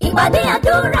 Ìpàdé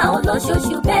àdúrà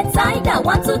olóṣooṣù Bethsaida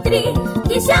 123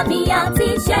 iṣẹ́ mi àti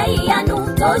iṣẹ́ ìyanu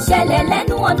tó ṣẹlẹ̀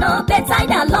lẹ́nu ọ̀nà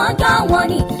Bethsaida lọ́jọ́ wọn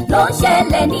ni ló ń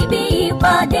ṣẹlẹ̀ níbi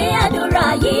ìpàdé àdúrà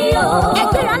yìí o.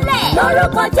 Ẹgbẹ́ránlẹ̀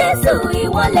lórúkọ Jésù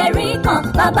ìwọlẹ̀ rí kan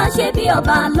bàbá ṣe bí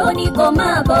ọba lónìí kò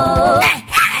máa bọ̀.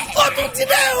 Ó tún ti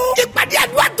dé o. Ìpàdé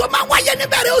àdúrà tó máa wáyé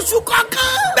níbẹ̀rẹ̀ oṣù kọ̀ọ̀kan.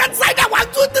 Bethsaida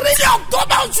 123 ní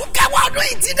October oṣù kẹwàá ọdún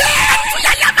yìí ti dé.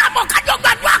 Ẹ̀túnyẹ̀yẹ̀ máa bọ̀ kájọ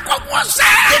gbàdúrà kọ̀ọ̀kan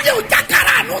ọ̀sẹ̀. Kíni ò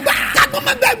jákàrà àánú gbà.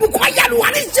 Jágbọ́mọgbẹ́ ìbùkún ayélujára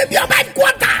ní ṣebí ọba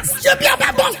headquarters. ṣebí ọba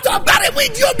bus stop bẹ̀rẹ̀ mú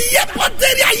ìdí omi yẹ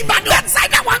pọ́ńtẹ́rì Ìbàdàn.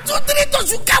 Bethsaida 123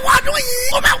 tóṣù kẹwàá ọdún yìí.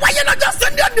 Ó máa wáyé lọ́jọ́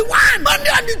Sunday on the 1,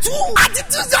 Monday on the 2, àti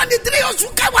Tuesday on the 3 oṣù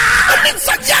kẹwàá. Ó ní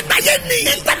sọ́jí àgbáyé ní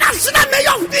International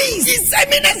Mayor of Peace.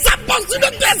 Ìsẹ̀mínẹ́sì Apostle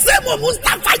Dr. Sẹ́mu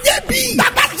Mustapha Jẹ́bi.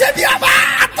 Babasebioba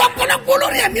àtọ̀pọ̀lọpọ̀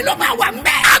olórí ẹ̀mí ló máa wà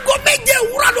mbẹ́. Aago 7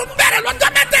 òwúrọ̀ ló ń bẹ̀rẹ̀ lọ́jọ́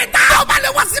mẹ́tẹ̀ẹ̀ta. Ọba lè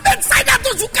wá sí Bethsaida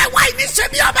tóṣù kẹwàá yìí ní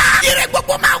Sebioba.